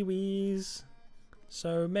 like, Kiwis?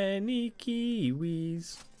 So many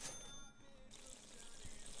Kiwis.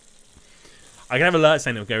 I can have an alert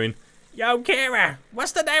saying, going, Yo, Kira,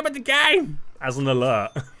 what's the name of the game? As an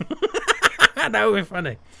alert. That would be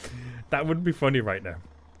funny. That would be funny right now.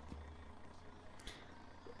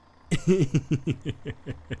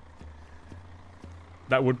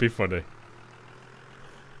 That would be funny.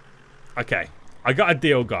 Okay. I got a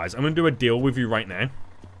deal, guys. I'm going to do a deal with you right now.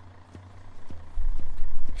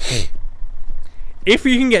 If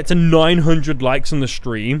you can get to 900 likes on the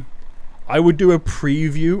stream, I would do a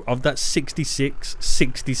preview of that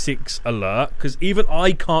 6666 alert. Because even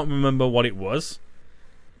I can't remember what it was.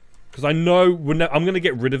 Because I know I'm going to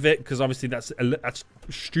get rid of it. Because obviously that's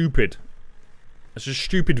stupid. That's a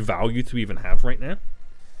stupid value to even have right now.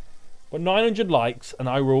 But 900 likes and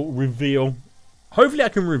I will reveal... Hopefully I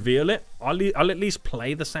can reveal it. I'll at least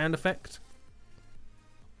play the sound effect.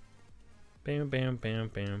 Bam, bam,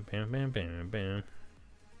 bam, bam, bam, bam, bam, bam.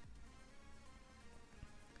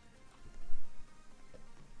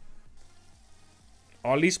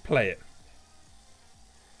 I'll at least play it.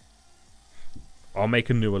 I'll make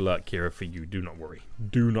a new alert, Kira, for you. Do not worry.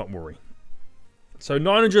 Do not worry. So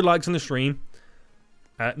 900 likes on the stream.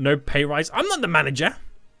 No pay rise. I'm not the manager.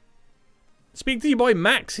 Speak to your boy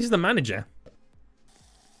Max. He's the manager.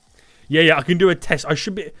 Yeah, I can do a test. I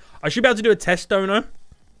should be able to do a test donor.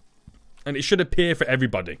 And it should appear for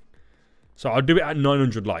everybody. So I'll do it at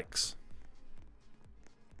 900 likes.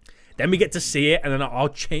 Then we get to see it and then I'll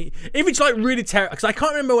change. If it's like really terrifying, because I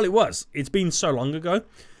can't remember what it was. It's been so long ago.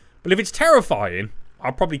 But if it's terrifying,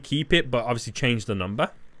 I'll probably keep it, but obviously change the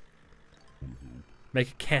number. Make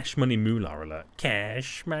a cash money moolah alert.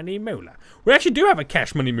 Cash money moolah. We actually do have a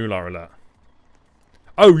cash money moolah alert.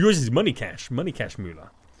 Oh, yours is money cash. Money cash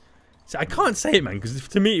moolah. See, I can't say it, man, because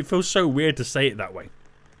to me it feels so weird to say it that way.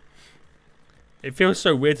 It feels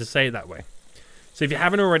so weird to say it that way. So if you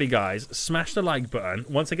haven't already, guys, smash the like button.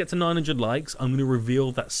 Once I get to 900 likes, I'm going to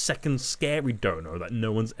reveal that second scary dono that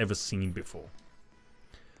no one's ever seen before.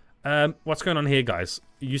 What's going on here, guys?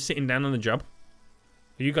 Are you sitting down on the job?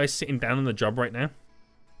 Are you guys sitting down on the job right now?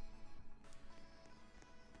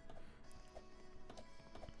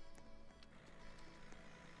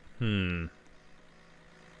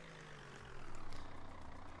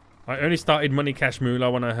 I only started Money Cash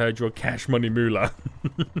Moolah when I heard your Cash Money Moolah.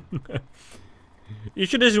 You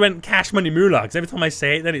should have just went Cash Money Moolah, because every time I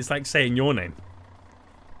say it, then it's like saying your name.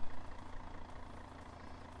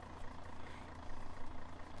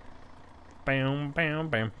 Bam, bam,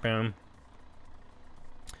 bam, bam.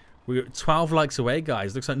 We're 12 likes away,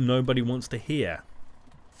 guys. Looks like nobody wants to hear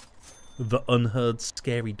the unheard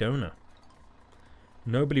scary donor.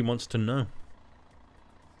 Nobody wants to know.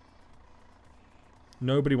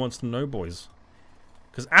 Nobody wants to know, boys.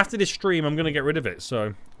 Because after this stream, I'm going to get rid of it.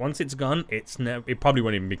 So, once it's gone, it probably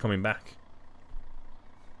won't even be coming back.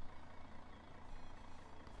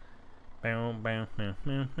 There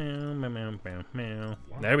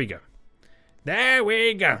we go. There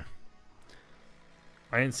we go.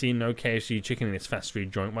 I ain't seen no KFC chicken in this fast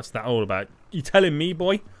food joint. What's that all about? You telling me,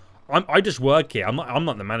 boy? I just work here. I'm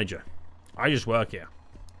not the manager. I just work here.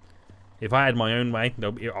 If I had my own way,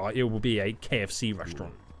 it would be a KFC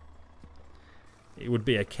restaurant. It would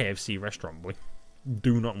be a KFC restaurant, boy.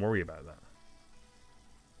 Do not worry about that.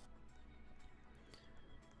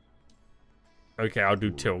 Okay, I'll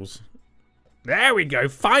do tills. There we go.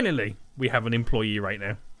 Finally, we have an employee right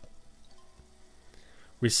now.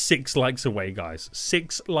 We're 6 likes away, guys.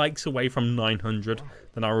 6 likes away from 900.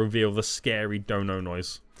 Then I'll reveal the scary dono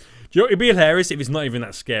noise. Do you know, it'd be hilarious if it's not even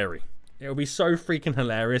that scary. It'll be so freaking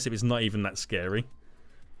hilarious if it's not even that scary.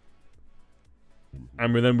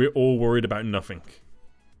 And then we're all worried about nothing.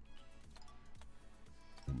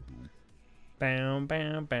 Bam,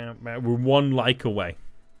 bam, bam, bam. We're 1 like away.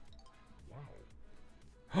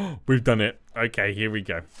 We've done it. Okay, here we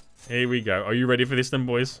go. Here we go. Are you ready for this then,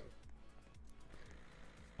 boys?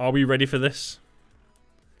 Are we ready for this?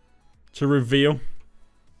 To reveal?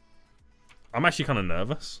 I'm actually kind of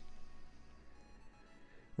nervous.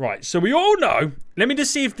 Right, so we all know. Let me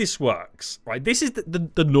just see if this works. Right, this is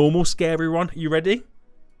the normal scary one. Are you ready?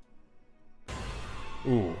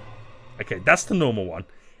 Ooh. Okay, that's the normal one.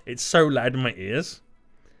 It's so loud in my ears.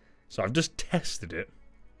 So I've just tested it.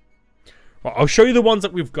 Right, I'll show you the ones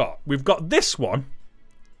that we've got. We've got this one.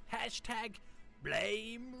 Hashtag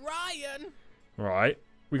blame Ryan. Right.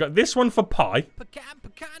 We got this one for pie. Pecan,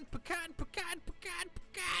 pecan, pecan, pecan, pecan,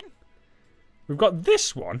 pecan. We've got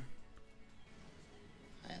this one.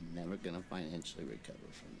 I am never going to financially recover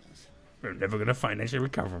from this. We're never going to financially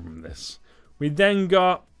recover from this. We then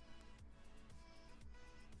got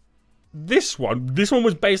this one. This one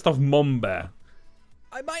was based off Mom Bear.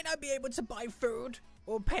 I might not be able to buy food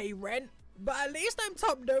or pay rent, but at least I'm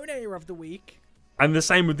top donator of the week. And the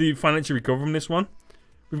same with the financial recovery from this one.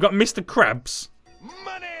 We've got Mr. Krabs.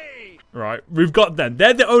 Money! Right, we've got them.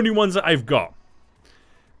 They're the only ones that I've got.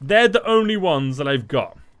 They're the only ones that I've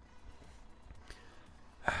got.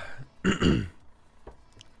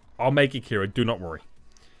 I'll make it, Kira. Do not worry.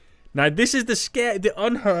 Now, this is the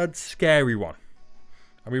unheard scary one.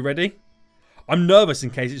 Are we ready? I'm nervous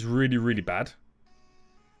in case it's really, really bad.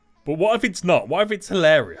 But what if it's not? What if it's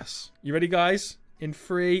hilarious? You ready, guys? In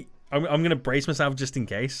 3, I'm going to brace myself just in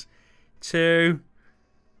case. 2,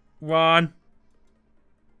 1.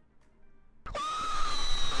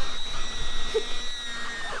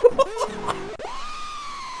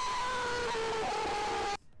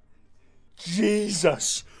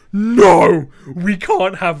 Jesus. No. We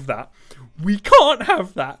can't have that. We can't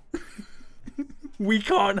have that. We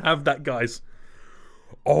can't have that, guys.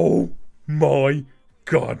 Oh my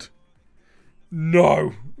God.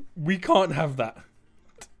 No. We can't have that.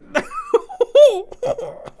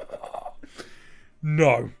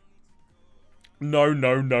 No. No,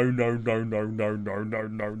 no, no, no, no, no, no, no, no,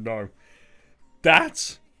 no, no.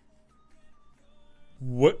 That's...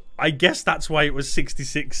 What? I guess that's why it was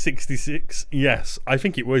 66. Yes, I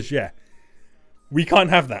think it was, yeah. We can't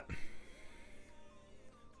have that.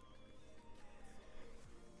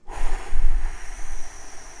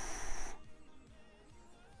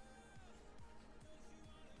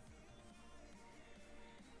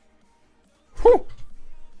 Whew.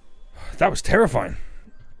 That was terrifying.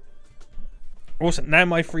 Also, now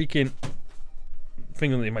my freaking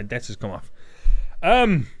finger in my desk has come off.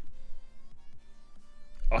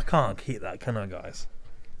 I can't keep that, can I, guys?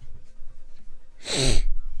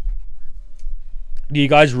 Do you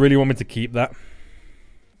guys really want me to keep that?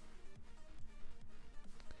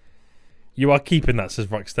 You are keeping that, says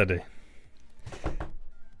Rocksteady.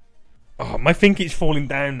 Oh, my finger's falling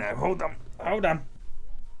down now. Hold on. Hold on.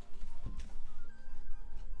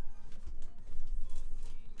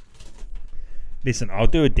 Listen, I'll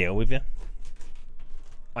do a deal with you.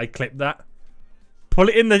 I clip that. Pull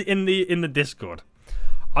it in the Discord.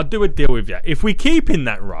 I'll do a deal with you. If we keep in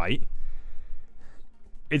that right,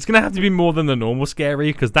 it's going to have to be more than the normal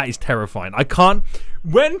scary, because that is terrifying. I can't...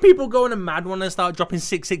 When people go on a mad one and start dropping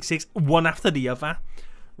 666 one after the other,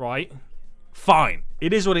 right? Fine.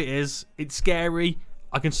 It is what it is. It's scary.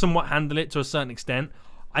 I can somewhat handle it to a certain extent.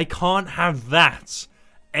 I can't have that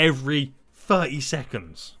every 30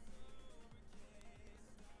 seconds.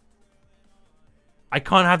 I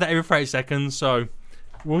can't have that every 30 seconds, so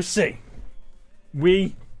we'll see.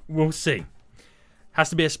 We will see. Has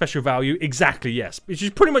to be a special value. Exactly, yes. Which is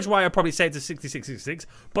pretty much why I probably say it's a 6666.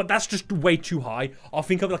 But that's just way too high. I'll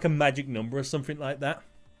think of like a magic number or something like that.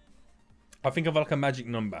 I'll think of like a magic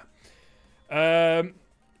number.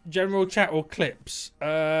 General chat or clips.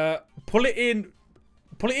 Pull it in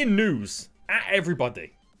news. At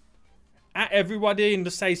everybody. At everybody and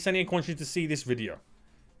just say Seniac wants you to see this video.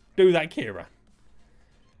 Do that, Kira.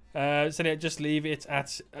 So just leave it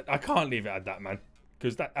at... I can't leave it at that, man.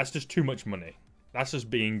 Because that's just too much money. That's just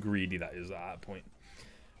being greedy, that is, at that point.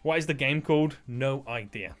 What is the game called? No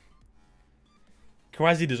idea.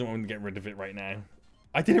 Kawazi doesn't want to get rid of it right now.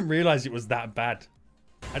 I didn't realize it was that bad.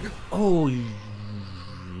 Oh.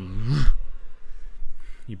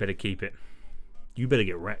 You better keep it. You better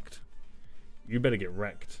get wrecked. You better get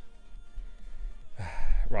wrecked.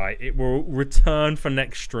 Right, it will return for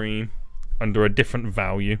next stream under a different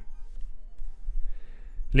value.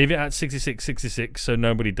 Leave it at 66.66 so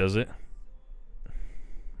nobody does it.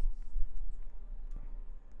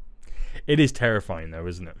 It is terrifying though,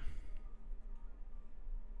 isn't it?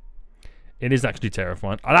 It is actually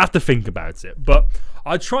terrifying. I'll have to think about it, but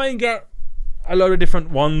I'll try and get a load of different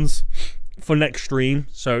ones for next stream,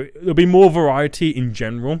 so there'll be more variety in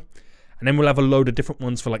general, and then we'll have a load of different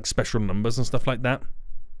ones for like special numbers and stuff like that.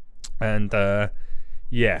 And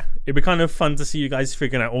yeah, it'd be kind of fun to see you guys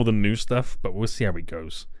figuring out all the new stuff, but we'll see how it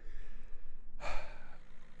goes.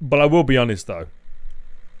 But I will be honest though.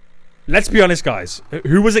 Let's be honest, guys.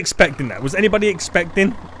 Who was expecting that? Was anybody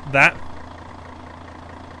expecting that?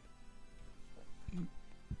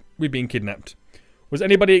 We're being kidnapped. Was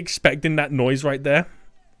anybody expecting that noise right there?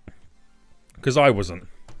 Because I wasn't.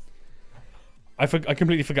 I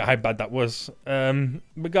completely forgot how bad that was.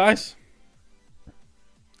 But guys,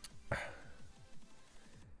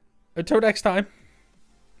 until next time.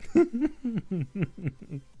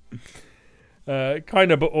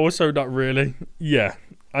 Kind of, but also not really. Yeah,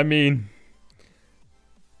 I mean,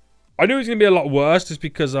 I knew it was going to be a lot worse just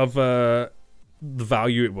because of the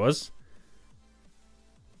value it was.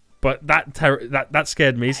 But that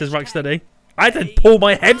scared me, says Rocksteady. I had to pull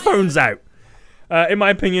my headphones out. In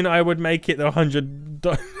my opinion, I would make it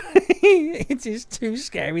 $100. It is too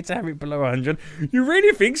scary to have it below 100. You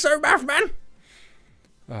really think so, Math Man?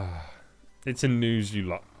 It's in news, you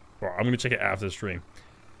lot. Right, I'm going to check it out after the stream.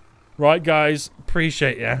 Right, guys.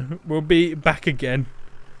 Appreciate ya. We'll be back again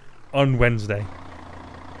on Wednesday.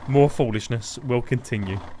 More foolishness will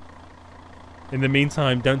continue. In the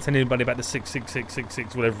meantime, don't tell anybody about the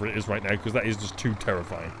 66666, whatever it is right now, because that is just too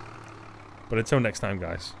terrifying. But until next time,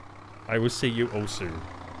 guys, I will see you all soon.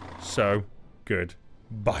 So,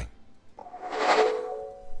 goodbye.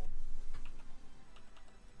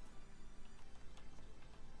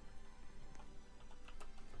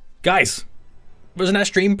 Guys, wasn't that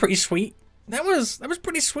stream pretty sweet? That was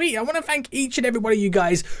pretty sweet. I want to thank each and every one of you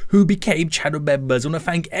guys who became channel members. I want to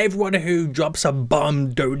thank everyone who dropped some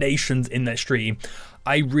bomb donations in that stream.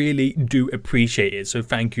 I really do appreciate it, so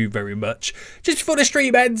thank you very much. Just before the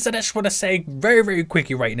stream ends, I just want to say very, very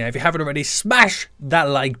quickly right now, if you haven't already, smash that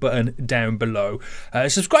like button down below.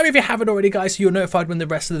 Subscribe if you haven't already, guys, so you're notified when the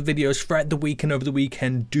rest of the videos throughout the week and over the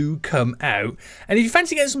weekend do come out. And if you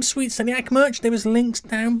fancy getting some sweet Seniac merch, there is links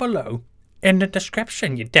down below in the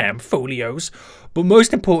description, you damn folios. But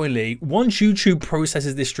most importantly, once YouTube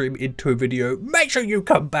processes this stream into a video, make sure you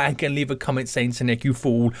come back and leave a comment saying, Seniac, you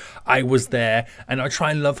fool, I was there. And I'll try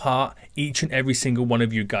and love heart each and every single one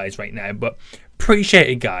of you guys right now. But appreciate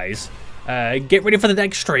it, guys. Get ready for the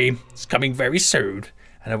next stream. It's coming very soon.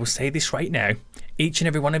 And I will say this right now, each and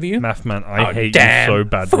every one of you, Math Man, I hate you so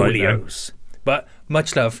bad folios. right now. But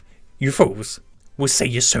much love, you fools. We'll see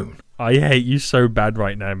you soon. I hate you so bad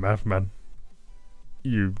right now, Math Man.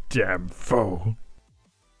 You damn fool.